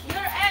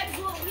 your abs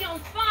will be on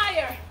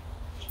fire.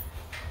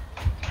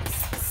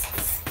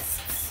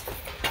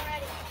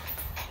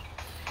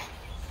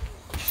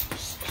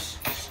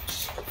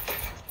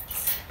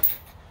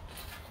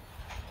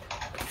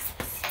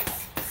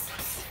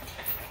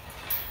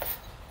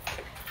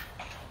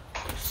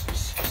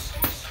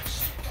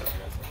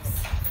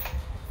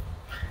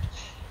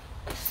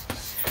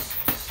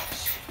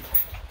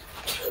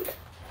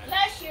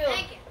 Bless you.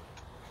 Thank you.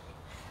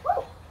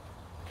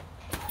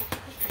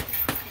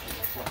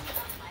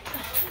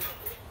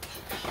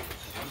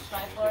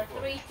 5, 4,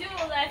 3, 2,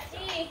 left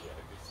knee.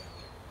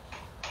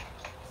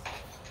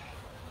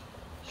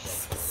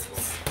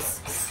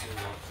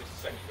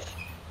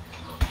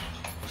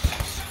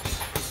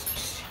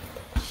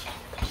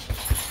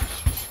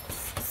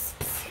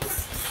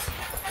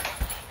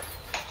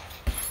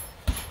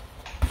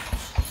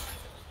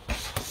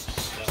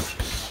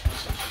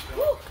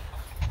 Woo.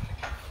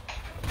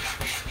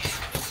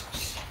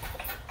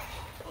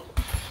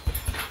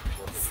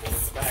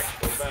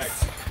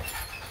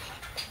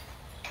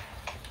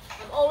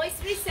 I'm always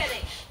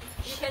resetting.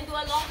 You can do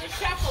a longer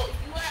shuffle. If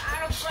you are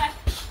out of breath,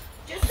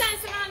 just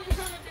dance around in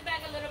front of the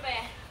bag a little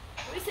bit.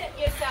 Reset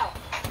yourself.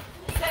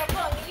 Instead of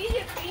going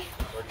immediately.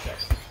 30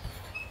 seconds.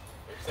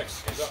 30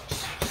 seconds. Hands up.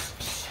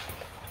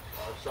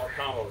 Sharp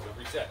combos and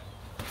reset.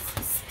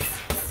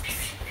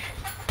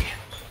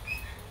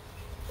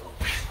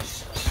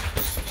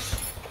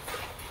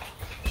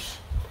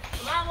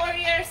 Come on,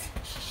 warriors.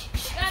 You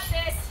got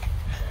this.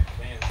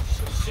 Hands,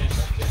 chin,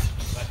 left chin.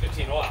 Left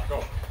 15, all out.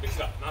 Go. Mix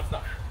it up.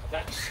 Non-stop.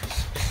 Attack.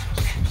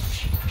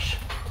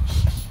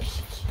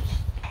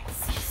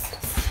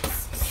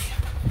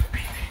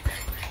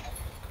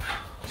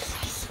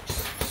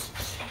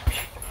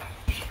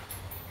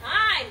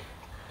 Time.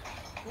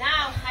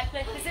 Now, high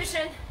plank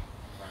position.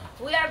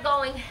 We are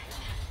going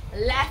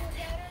left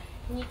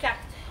kneecap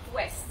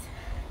twist.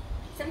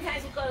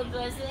 Sometimes we go to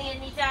Brazilian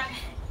knee tap.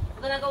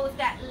 We're gonna go with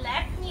that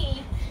left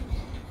knee.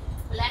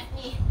 Left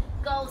knee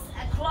goes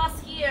across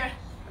here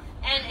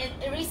and it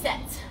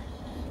resets.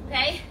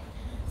 Okay?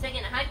 So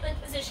again, high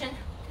plank position.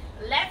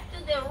 Left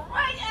to the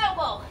right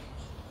elbow.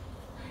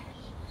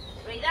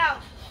 Breathe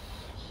out.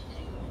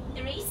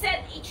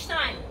 Reset each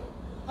time.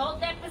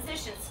 Hold that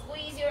position.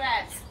 Squeeze your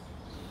abs.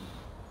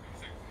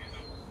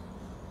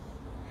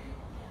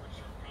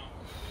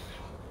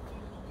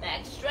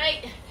 Back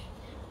straight.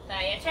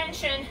 Pay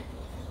attention.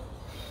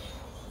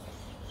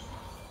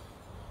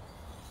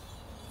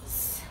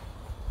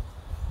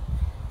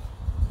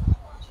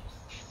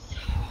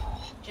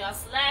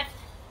 Just left.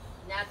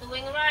 Not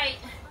doing right.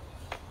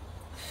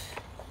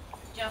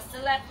 Just the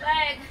left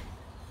leg.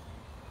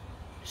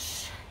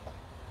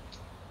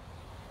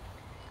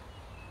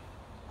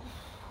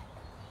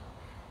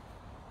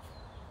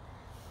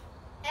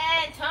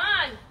 And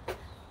time.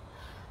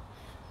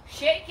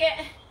 Shake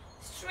it.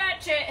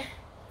 Stretch it.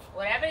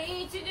 Whatever you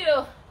need to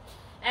do.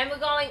 And we're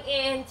going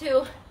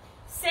into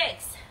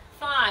 6,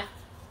 5,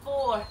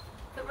 4,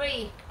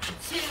 3,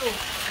 2,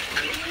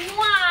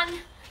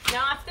 1.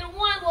 Now after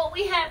 1, what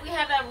we have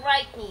a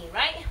right knee,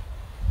 right?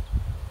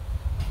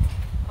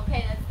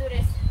 Okay, let's do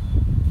this.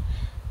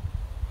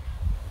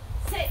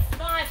 6,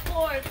 5,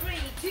 4, 3,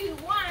 2,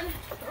 1.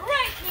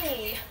 Right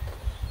knee.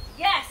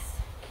 Yes.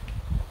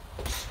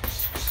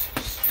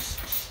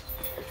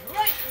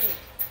 Right knee.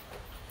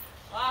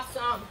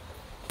 Awesome.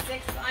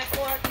 6, 5,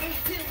 4,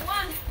 3, 2,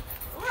 1.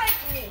 Right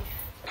knee.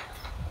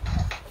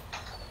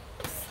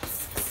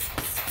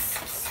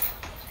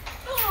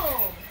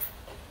 Boom.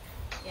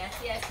 Yes,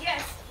 yes,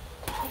 yes.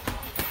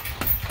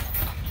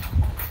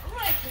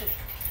 Right knee.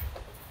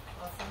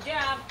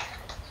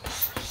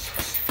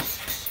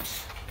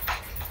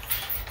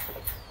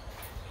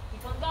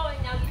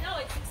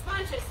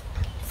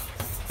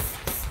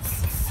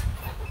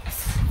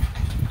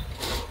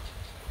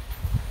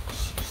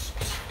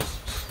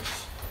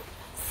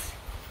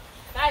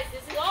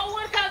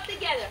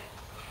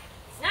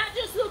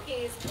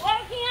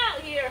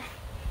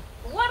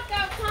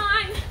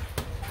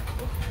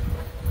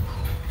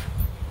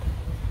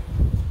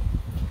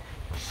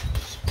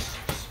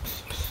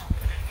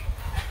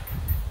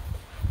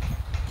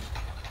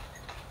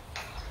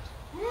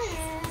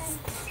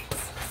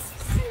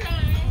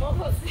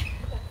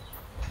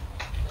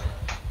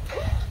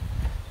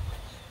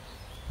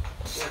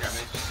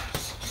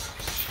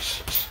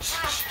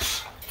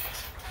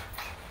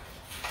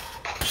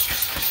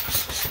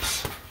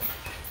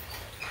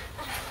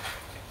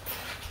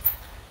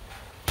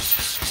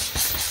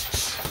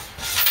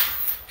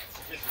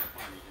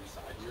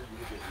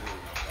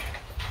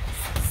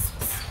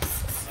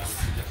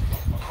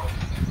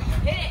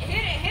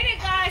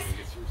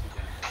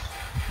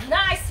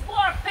 Nice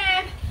work,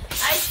 Pam.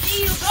 I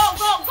see you. Go,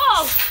 go,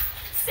 go.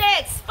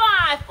 6,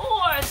 5,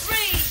 4,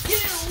 3, 2,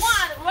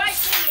 1. Right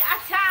knee,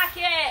 attack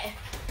it.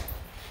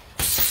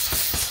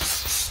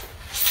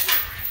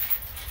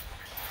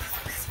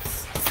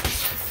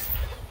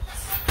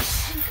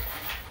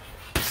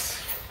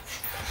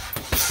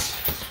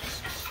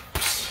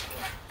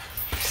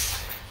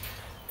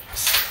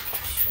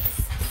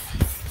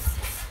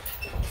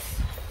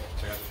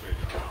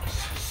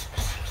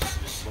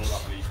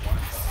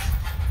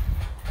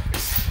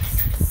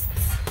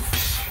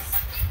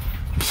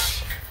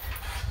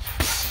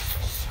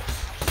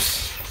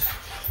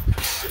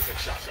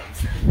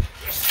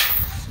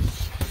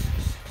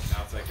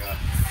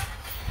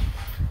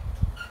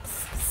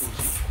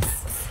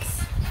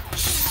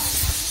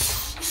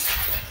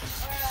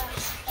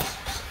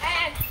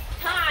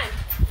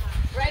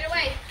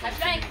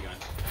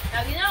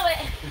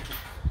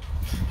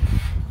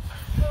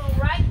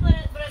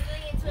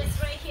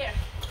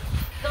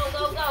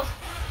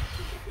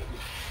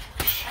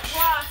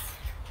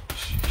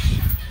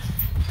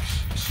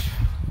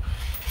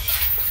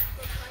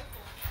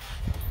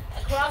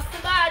 Across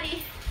the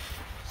body,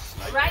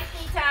 right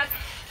knee tuck,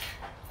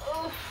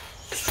 ooh,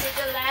 to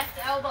the left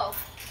elbow.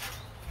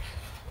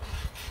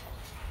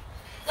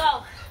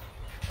 Go,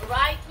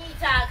 right knee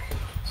tuck,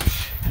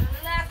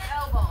 left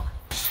elbow.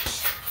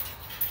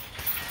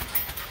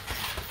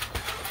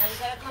 Now you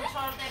gotta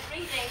control that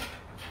breathing,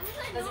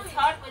 because it's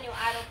hard when you're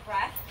out of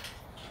breath.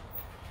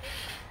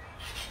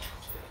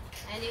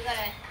 And you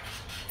gotta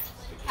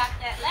tuck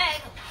that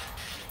leg.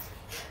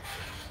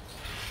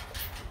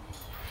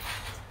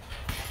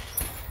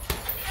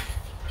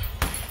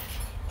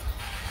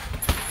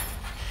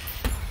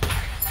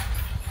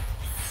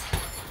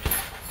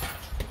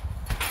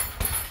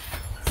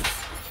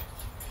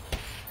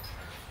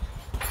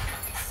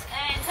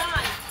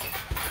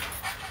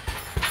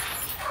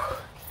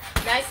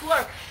 Nice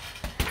work.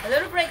 A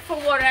little break for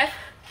water.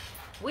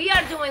 We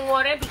are doing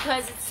water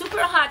because it's super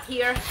hot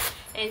here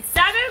in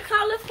Southern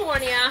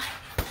California.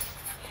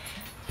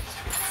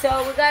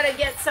 So we gotta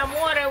get some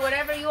water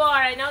wherever you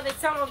are. I know that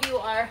some of you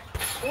are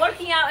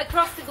working out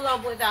across the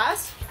globe with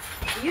us,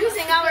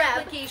 using our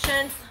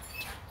applications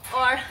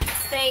or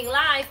staying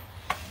live.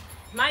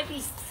 Might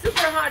be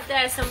super hot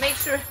there, so make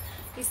sure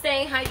you're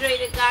staying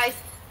hydrated, guys.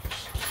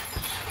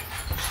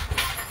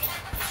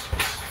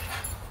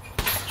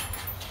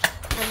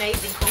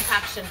 Amazing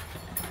concoction.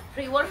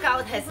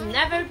 Pre-workout has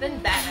never been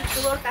better.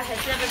 Pre-workout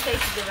has never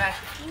tasted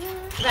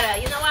better.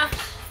 You know what?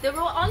 The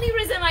only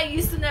reason I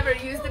used to never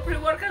use the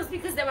pre-workouts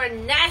because they were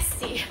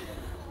nasty.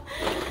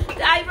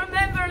 I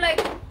remember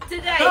like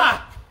today.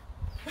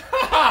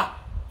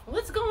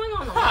 What's going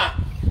on?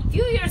 A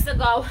few years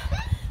ago,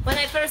 when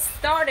I first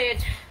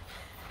started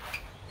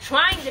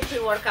trying the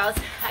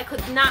pre-workouts, I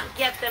could not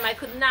get them. I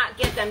could not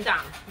get them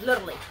done.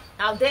 Literally.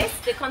 Now this,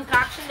 the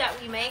concoction that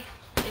we make,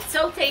 it's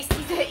so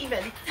tasty that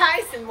even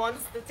Tyson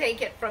wants to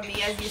take it from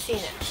me, as you've seen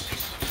it.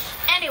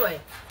 Anyway,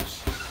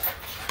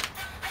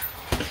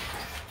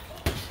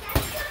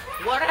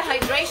 water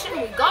hydration,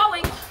 we're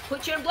going.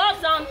 Put your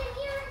gloves on.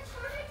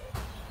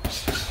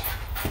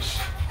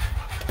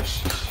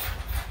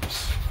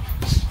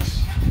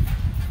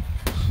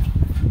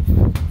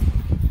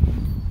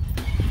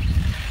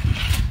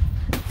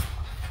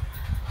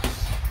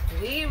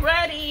 We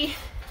ready.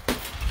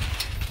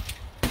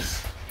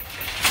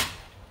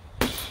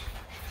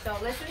 So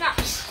listen up.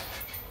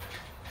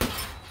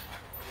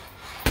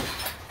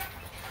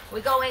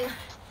 We're going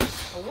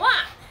 1,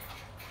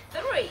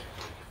 3,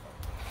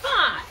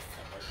 5.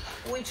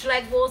 Which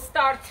leg will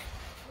start?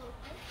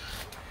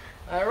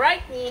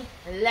 Right knee,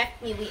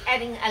 left knee. We're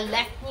adding a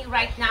left knee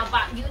right now,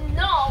 but you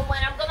know when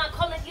I'm gonna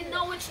call it, you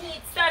know which knee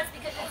it starts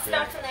because it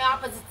starts on the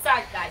opposite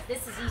side, guys.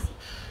 This is easy.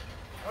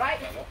 All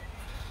right?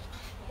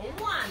 1,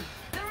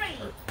 3,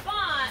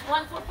 5.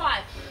 1, 4,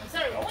 5. I'm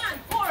sorry. 1,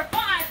 4,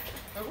 5.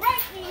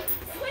 Right knee,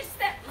 switch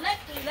step,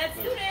 left knee. Let's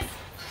do this.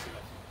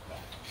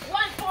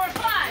 1, 4,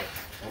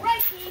 5.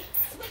 Right knee,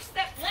 switch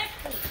step,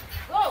 left knee.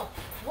 Go.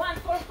 1,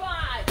 4, 5.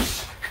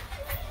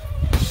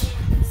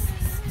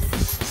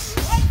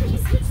 Right knee,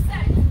 switch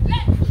step,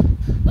 left knee.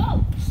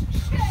 Go.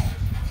 Okay.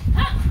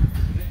 Up.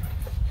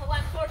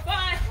 1, 4,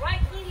 5.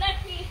 Right knee,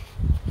 left knee.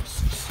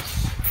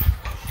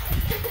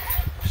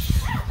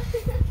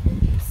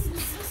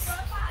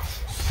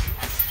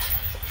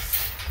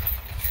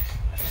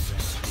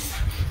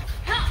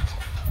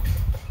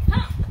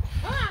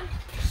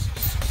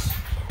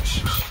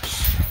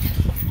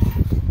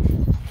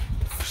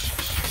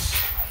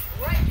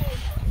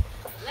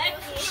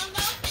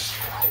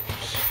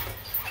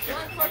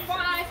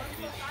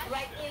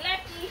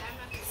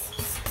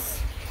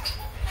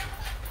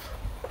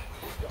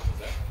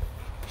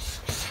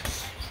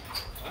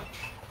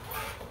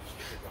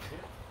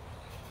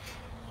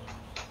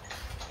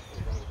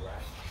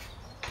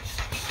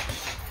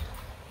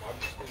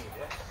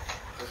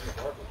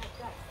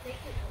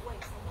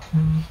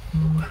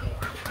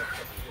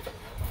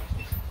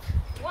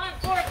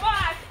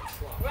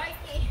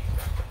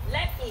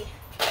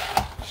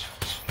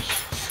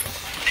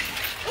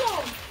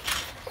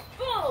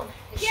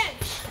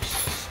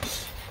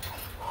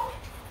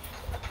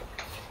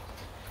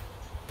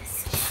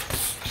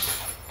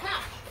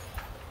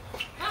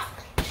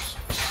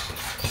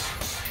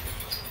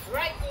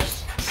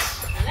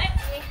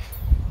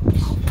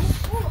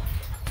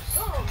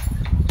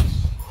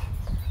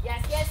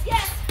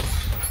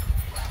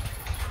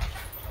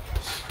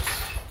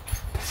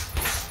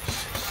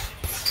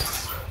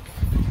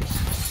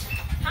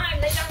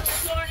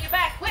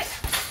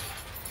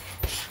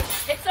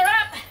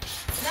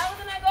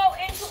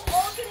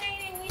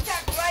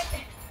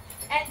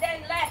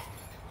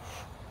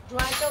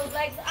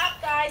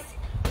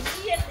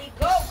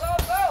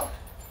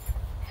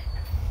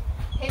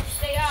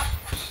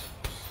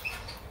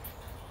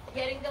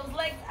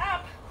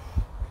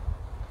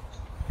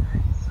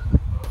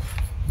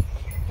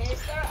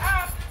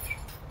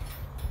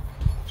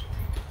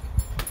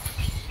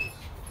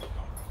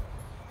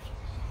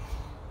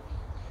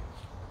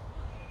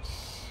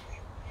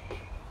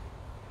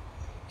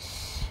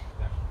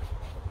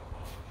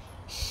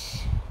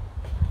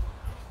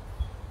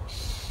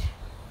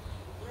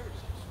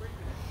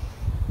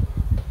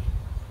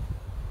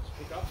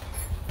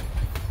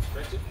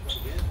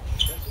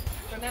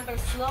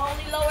 Remember,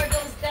 slowly lower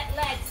those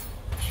legs.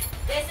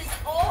 This is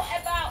all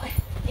about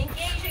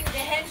engaging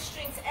the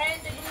hamstrings and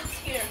the glutes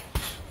here.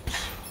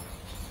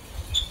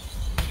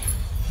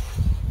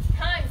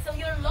 Time, so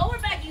your lower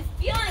back, you're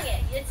feeling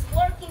it. It's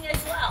working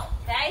as well,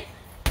 okay?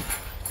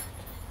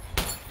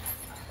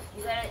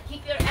 You gotta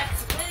keep your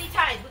abs really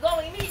tight. We're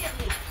going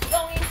immediately. We're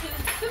going into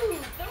 2,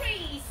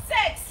 3,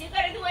 6. You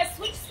gotta do a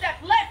switch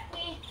step. Left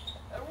knee,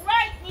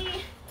 right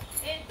knee.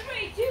 In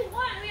 3, 2,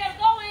 1. We are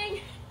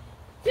going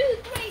 2,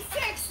 3,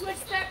 6. Switch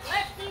step.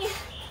 Left knee,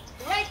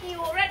 right knee. You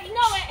already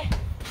know it.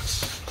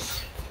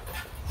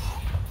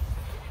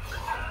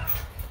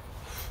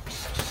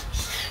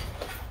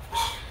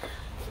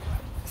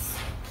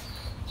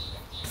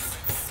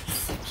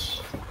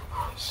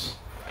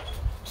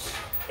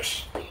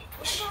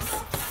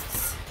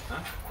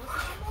 Huh?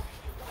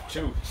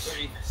 2,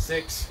 3,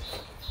 6.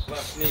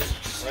 Left knee,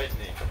 right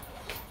knee.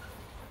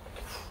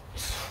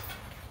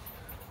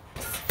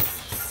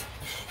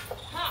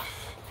 Ha.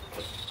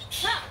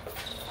 Ha.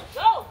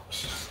 Go.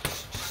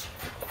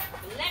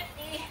 Left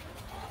knee,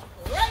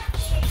 right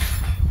knee.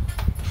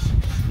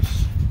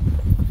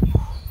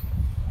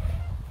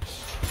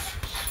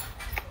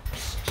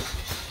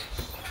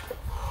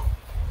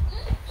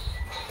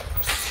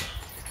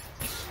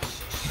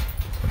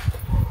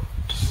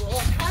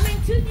 We're coming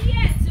to the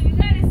end, so you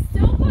gotta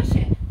still push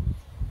it.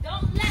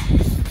 Don't let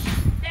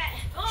that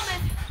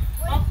moment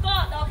of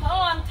thought of,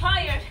 oh, I'm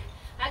tired,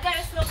 I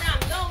gotta slow down.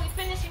 No,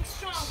 we're finishing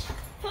strong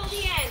till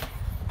the end.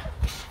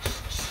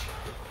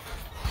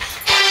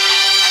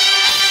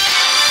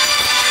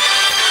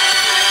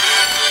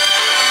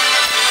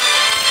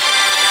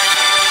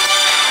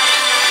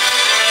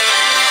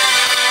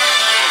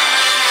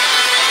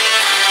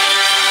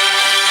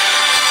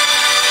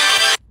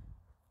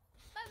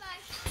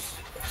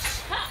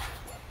 Ha.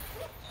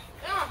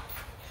 Go.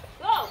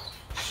 Ah.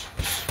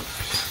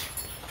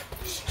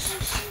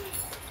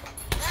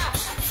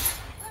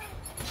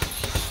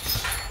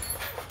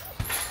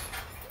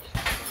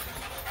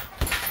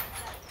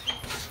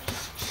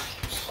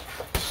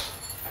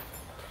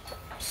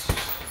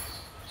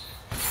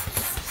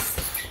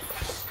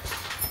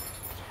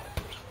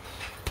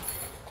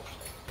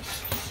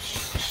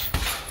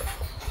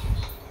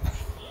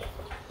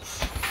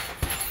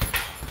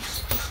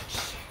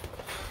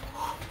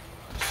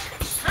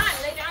 Time,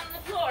 lay down on the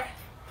floor.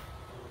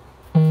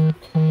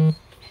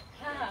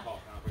 Ah. Oh,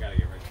 we gotta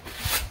get ready.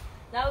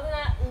 Now we're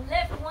gonna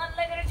lift one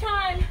leg at a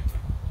time.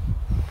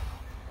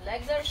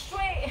 Legs are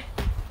straight.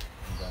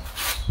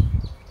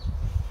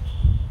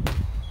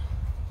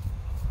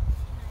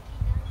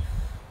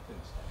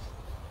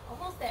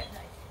 Almost there,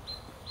 guys.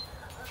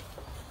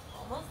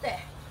 Almost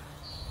there.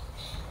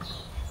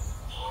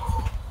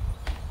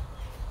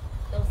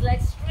 Those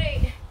legs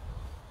straight.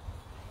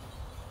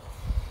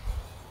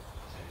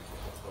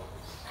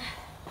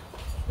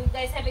 You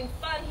guys having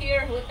fun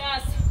here with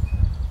us.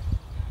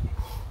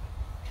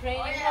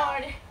 Training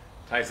hard.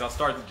 Tyson, I'll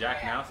start the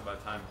jack now, so by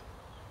the time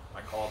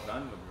my call's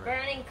done, it'll be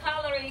ready. Burning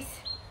calories.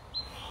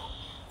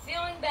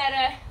 Feeling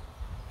better.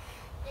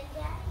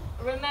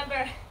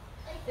 Remember,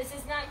 this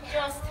is not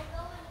just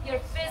your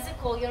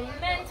physical, your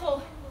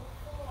mental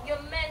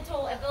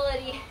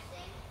ability.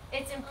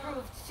 It's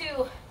improved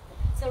too.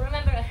 So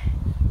remember,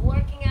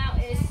 working out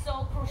is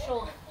so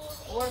crucial.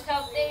 Work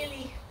out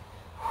daily.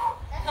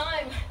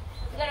 Time.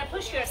 You gotta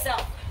push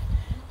yourself.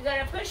 You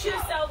gotta push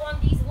yourself on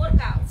these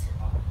workouts.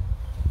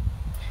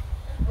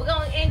 We're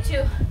going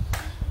into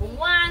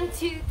 1,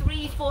 2,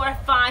 3, 4,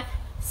 5,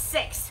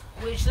 6.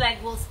 Which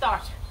leg will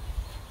start?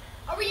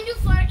 Are we gonna do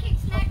flutter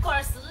kicks next? Of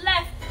course,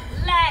 left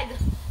leg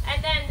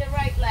and then the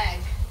right leg.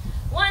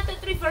 1, 2,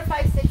 3, 4,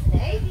 5, 6,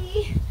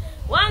 baby.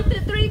 1, 2,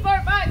 3,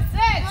 4, 5,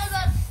 6.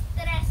 1,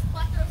 2, 3,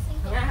 4,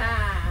 5.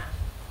 Aha.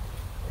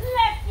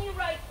 Left knee,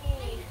 right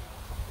knee.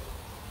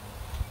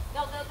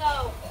 Go, go,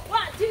 go. 1,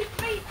 2,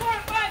 3, 4,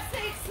 5,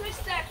 6. Switch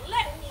step.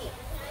 Left knee,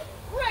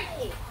 right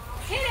knee.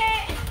 Hit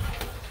it.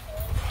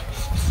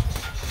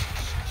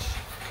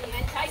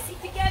 And Tyson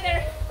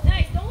together.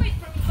 Nice. Don't wait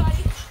for me,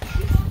 buddy.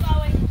 Keep on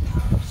going.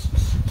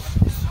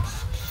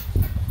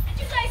 Did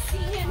you guys see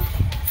him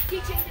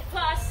teaching the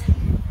class a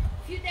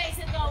few days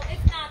ago?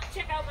 If not,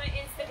 check out my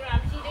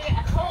Instagram. He did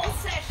a whole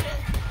session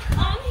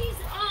on his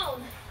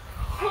own.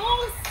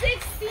 Whole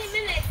 60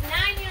 minutes,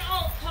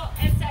 9-year-old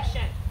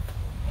session.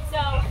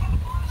 So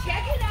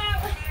check it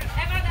out.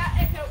 Eva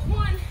Eckert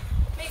 1.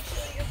 Make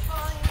sure you're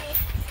following me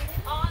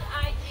on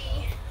IG.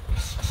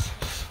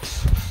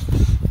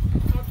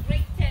 For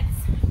great tips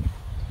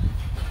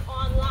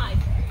on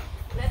live.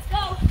 Let's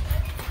go.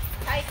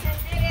 Tyson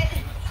did it.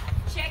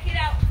 Check it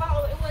out.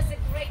 Follow. It was a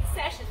great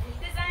session. He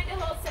designed the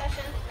whole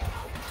session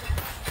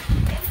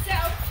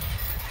himself.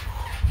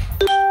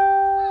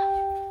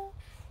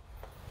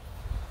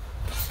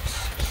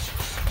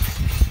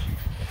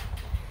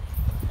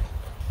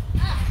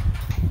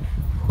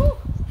 Whew.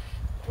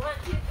 1,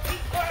 2, 3,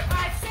 4,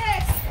 5, 6.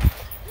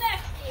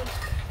 Left knee,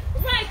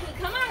 right knee.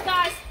 Come on,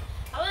 guys.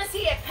 I want to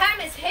see it. Pam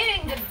is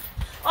hitting them.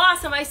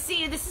 Awesome. I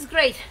see you. This is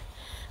great.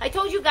 I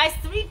told you guys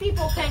 3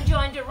 people can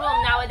join the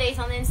room nowadays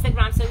on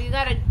Instagram, so you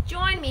gotta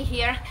join me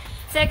here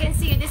so I can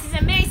see you. This is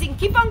amazing.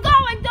 Keep on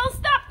going. Don't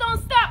stop. Don't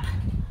stop.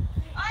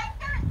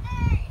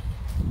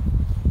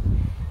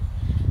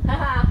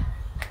 Haha.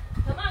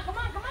 Come on, come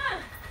on, come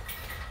on.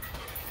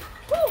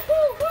 Woo,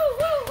 woo, woo,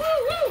 woo, woo,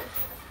 woo.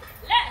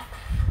 Left,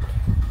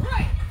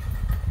 right.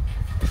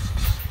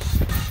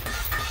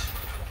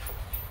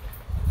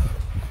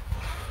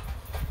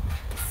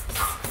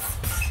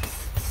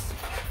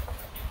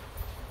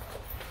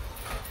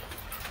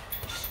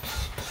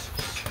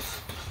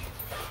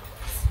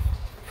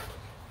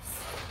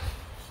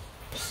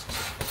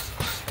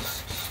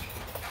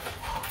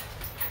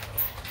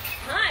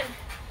 Time.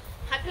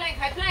 High plank,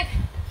 high plank.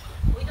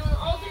 We're doing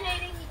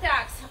alternating knee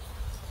tucks.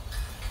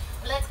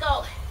 Let's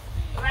go.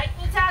 Right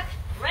knee tuck,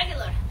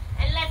 regular,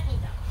 and left knee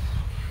tuck.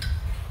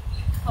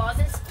 Pause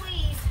and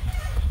squeeze.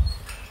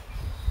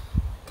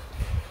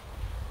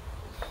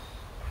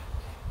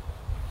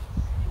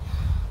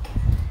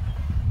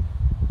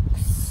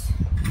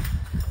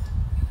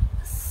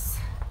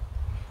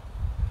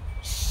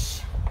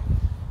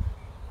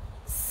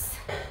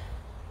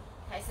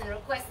 Tyson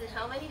requested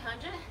how many?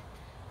 100?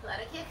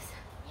 Flutter kicks?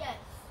 Yes.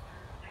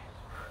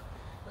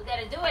 We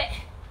gotta do it.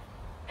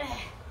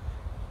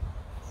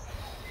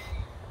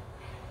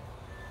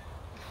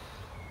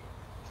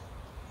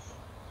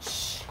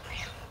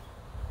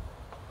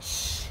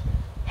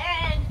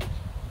 And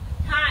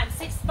time.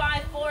 6,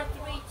 5, 4,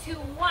 3, 2,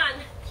 1.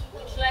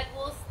 Which leg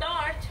will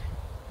start?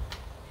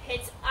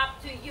 It's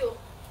up to you.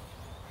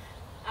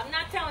 I'm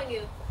not telling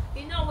you.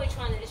 You know which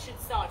one it should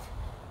start.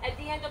 At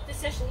the end of the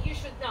session, you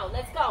should know.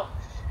 Let's go.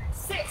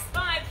 6,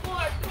 5,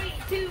 4, 3,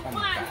 2,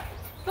 1.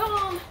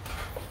 Boom.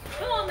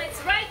 Boom.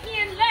 It's right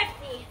knee and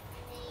left knee.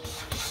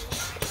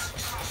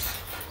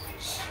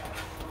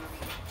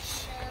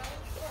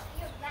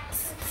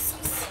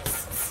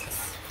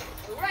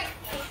 Right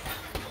knee.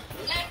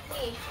 Left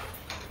knee.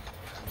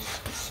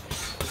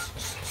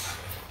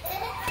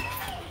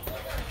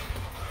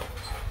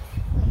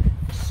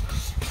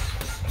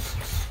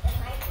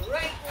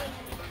 Right knee.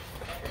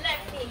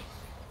 Left knee.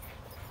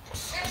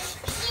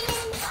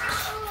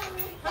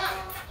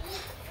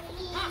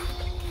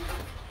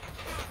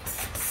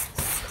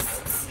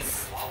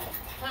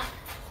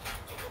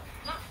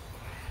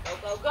 Go,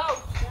 go, go.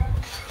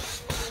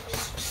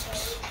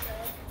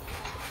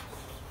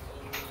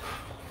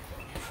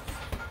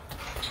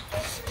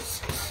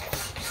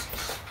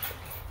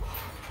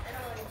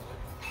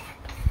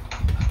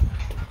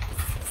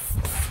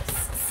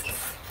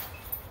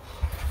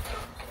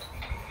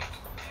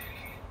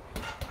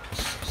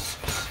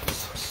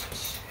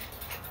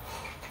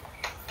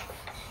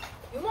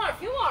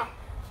 Few more.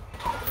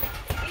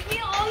 Give me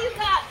all you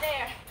got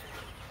there.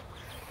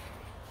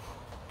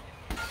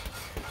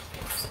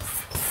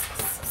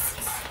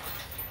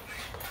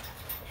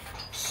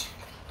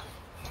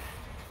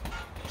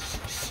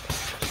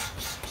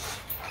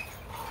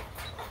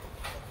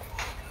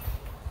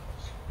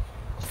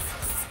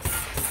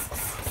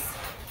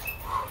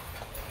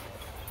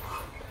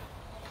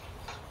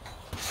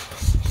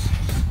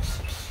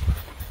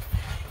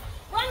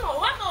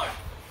 One more.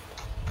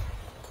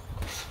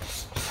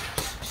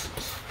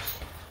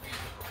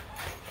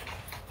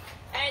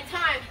 And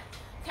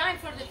time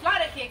for the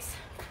flutter kicks.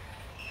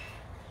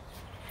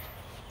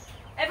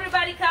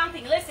 Everybody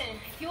counting. Listen,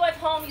 if you're at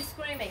home, you're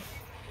screaming.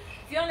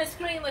 If you're on the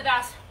screen with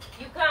us,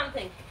 you're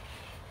counting.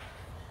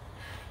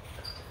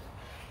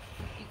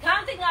 You're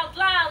counting out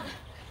loud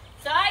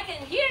so I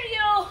can hear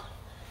you.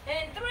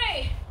 In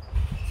 3,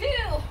 2,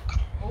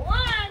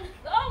 1,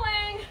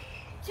 going.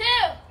 2,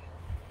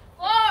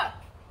 4,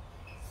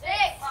 6,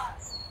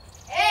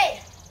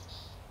 8,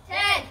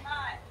 10,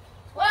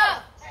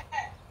 12,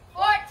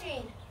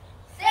 14,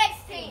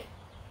 16,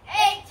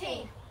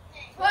 18,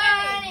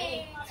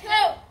 22,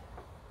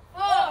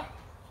 4,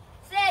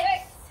 6,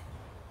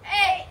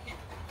 8,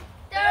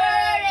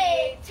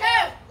 32.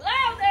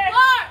 Louder.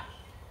 4,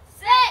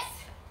 6,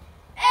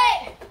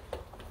 8,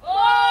 42.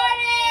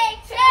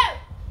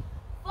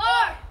 4,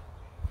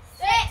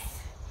 6,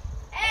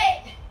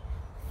 8,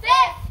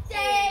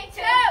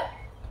 52.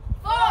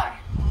 4,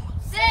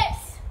 6,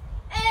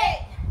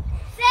 8,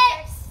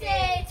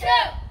 62.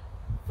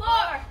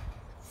 4,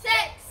 6,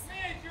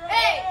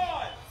 8,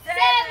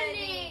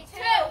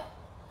 72.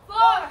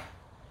 4,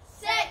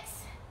 6,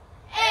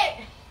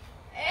 8,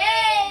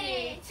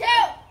 82.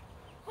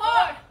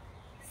 4,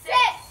 6,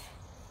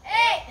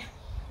 8,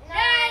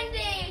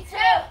 92.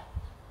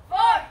 4,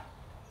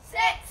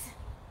 6,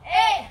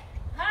 8,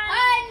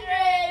 100.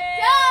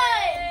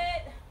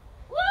 Done.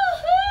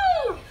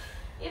 Woohoo!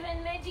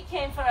 Even Midgie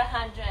came for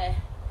 100.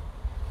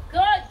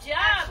 Good job,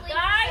 Actually,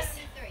 guys.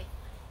 73.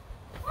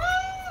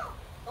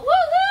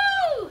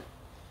 Woohoo!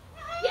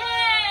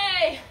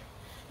 Yay!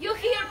 You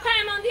hear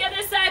Pam on the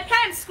other side.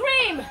 Pam,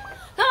 scream!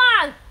 Come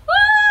on!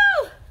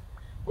 Woo!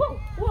 Whoa,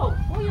 whoa,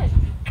 oh yeah.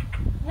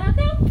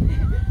 Knockout?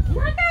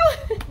 Knockout?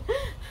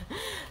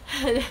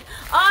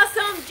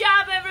 Awesome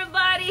job,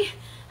 everybody.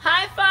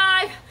 High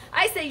five.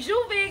 I say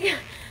Juvig.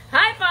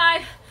 High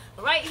five.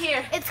 right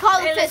here. It's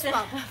called a fist listen.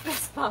 bump.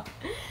 Fist bump.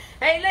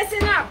 Hey,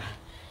 listen up.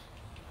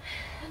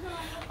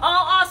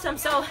 Oh, awesome.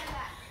 So,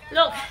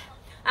 look,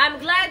 I'm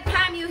glad,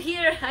 Pam, you're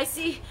here. I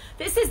see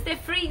this is the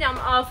freedom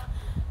of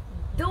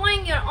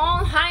doing your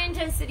own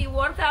high-intensity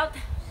workout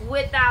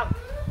without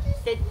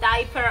the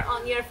diaper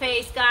on your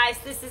face, guys.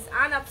 This is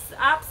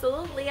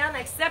absolutely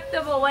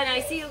unacceptable when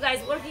I see you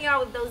guys working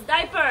out with those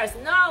diapers.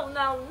 No,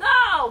 no,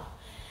 no.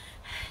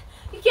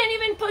 You can't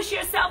even push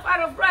yourself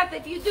out of breath.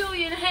 If you do,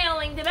 you're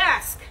inhaling the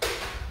mask.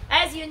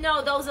 As you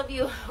know, those of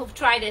you who've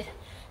tried it,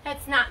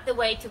 that's not the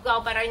way to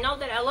go. But I know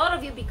that a lot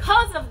of you,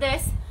 because of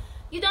this,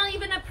 you don't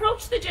even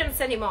approach the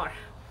gyms anymore.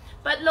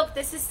 But look,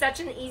 this is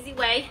such an easy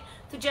way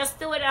to just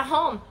do it at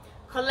home.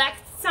 Collect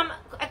some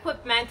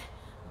equipment,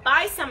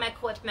 buy some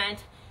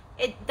equipment.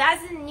 It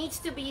doesn't need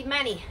to be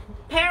many.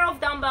 Pair of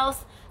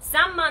dumbbells,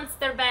 some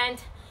monster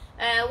band.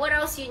 What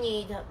else you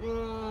need?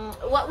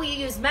 What we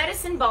use,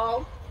 medicine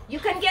ball. You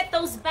can get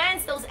those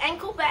bands, those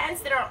ankle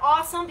bands that are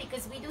awesome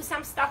because we do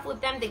some stuff with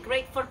them. They're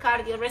great for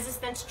cardio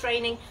resistance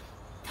training.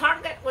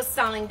 Target was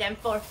selling them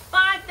for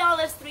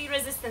 $5, 3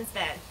 resistance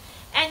band.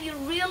 And you're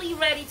really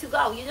ready to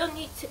go. You don't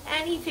need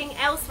anything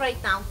else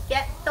right now.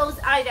 Get those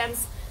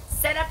items,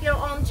 set up your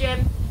own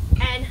gym,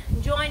 and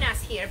join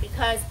us here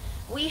because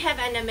we have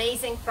an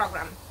amazing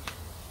program.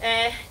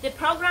 The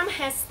program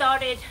has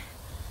started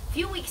a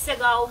few weeks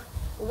ago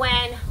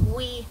when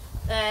we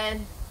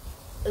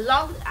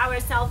logged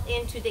ourselves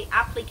into the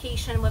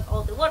application with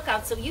all the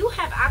workouts. So you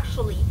have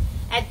actually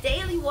a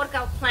daily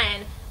workout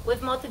plan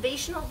with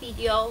motivational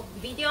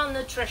video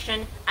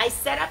nutrition. I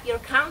set up your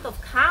count of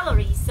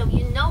calories so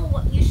you know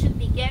what you should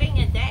be getting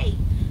a day.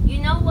 You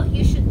know what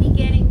you should be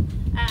getting,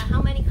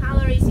 how many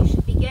calories you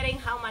should be getting,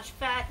 how much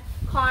fat,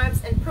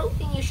 carbs, and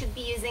protein you should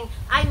be using.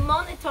 I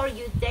monitor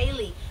you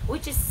daily,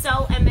 which is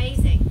so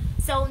amazing.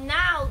 So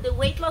now the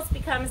weight loss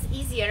becomes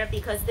easier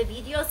because the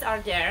videos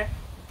are there,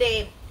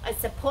 the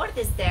support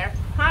is there,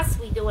 plus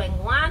we're doing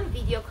 1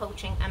 video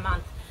coaching a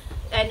month.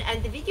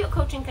 And the video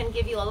coaching can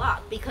give you a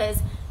lot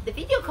because the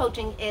video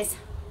coaching is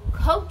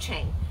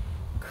coaching.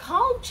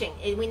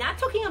 We're not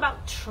talking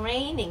about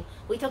training,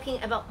 we're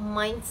talking about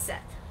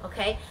mindset,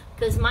 okay?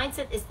 Because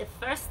mindset is the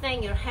first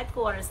thing, your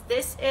headquarters.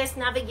 This is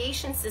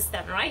navigation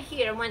system right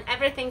here when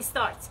everything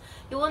starts.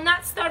 You will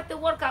not start the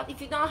workout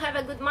if you don't have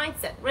a good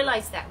mindset.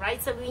 Realize that,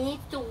 right? So we need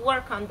to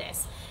work on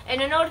this.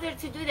 And in order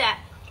to do that,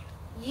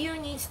 you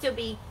need to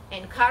be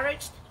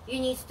encouraged, you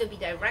need to be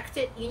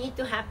directed, you need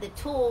to have the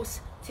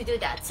tools to do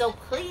that. So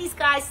please,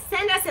 guys,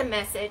 send us a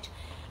message.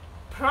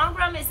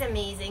 Program is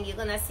amazing. You're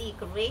gonna see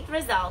great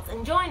results,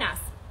 and join us.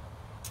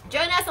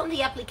 Join us on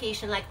the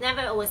application like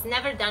it was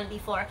never done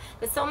before.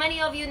 Because so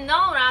many of you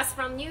know us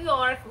from New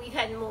York. We've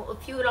had a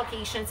few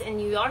locations in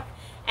New York,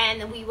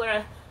 and we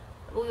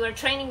were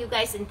training you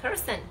guys in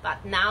person,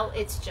 but now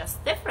it's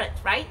just different,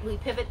 right? We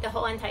pivot the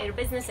whole entire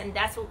business, and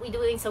that's what we're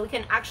doing, so we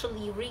can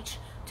actually reach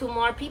to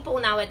more people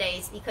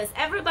nowadays because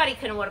everybody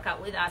can work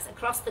out with us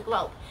across the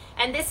globe,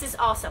 and this is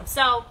awesome.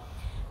 So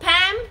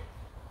Pam,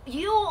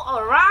 you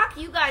are rock.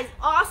 You guys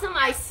awesome.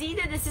 I see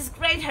that this is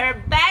great.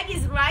 Her bag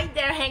is right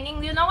there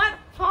hanging. You know what?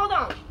 Hold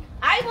on.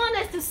 I want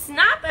us to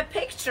snap a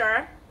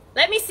picture.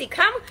 Let me see.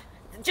 Come,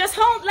 just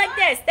hold like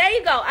this. There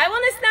you go. I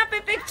want to snap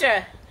a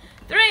picture.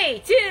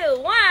 3,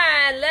 2, 1.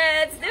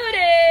 Let's do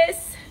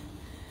this.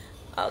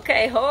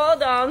 Okay,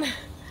 hold on.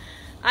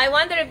 I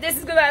wonder if this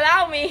is gonna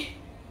allow me.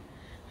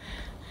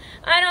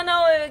 I don't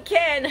know if it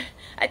can.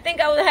 I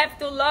think I will have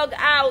to log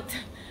out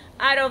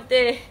of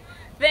the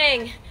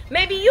thing.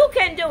 Maybe you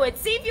can do it.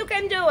 See if you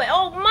can do it.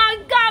 Oh my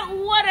God,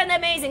 what an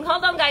amazing.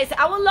 Hold on, guys.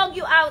 I will log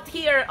you out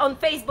here on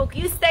Facebook.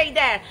 You stay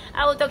there.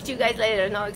 I will talk to you guys later. No.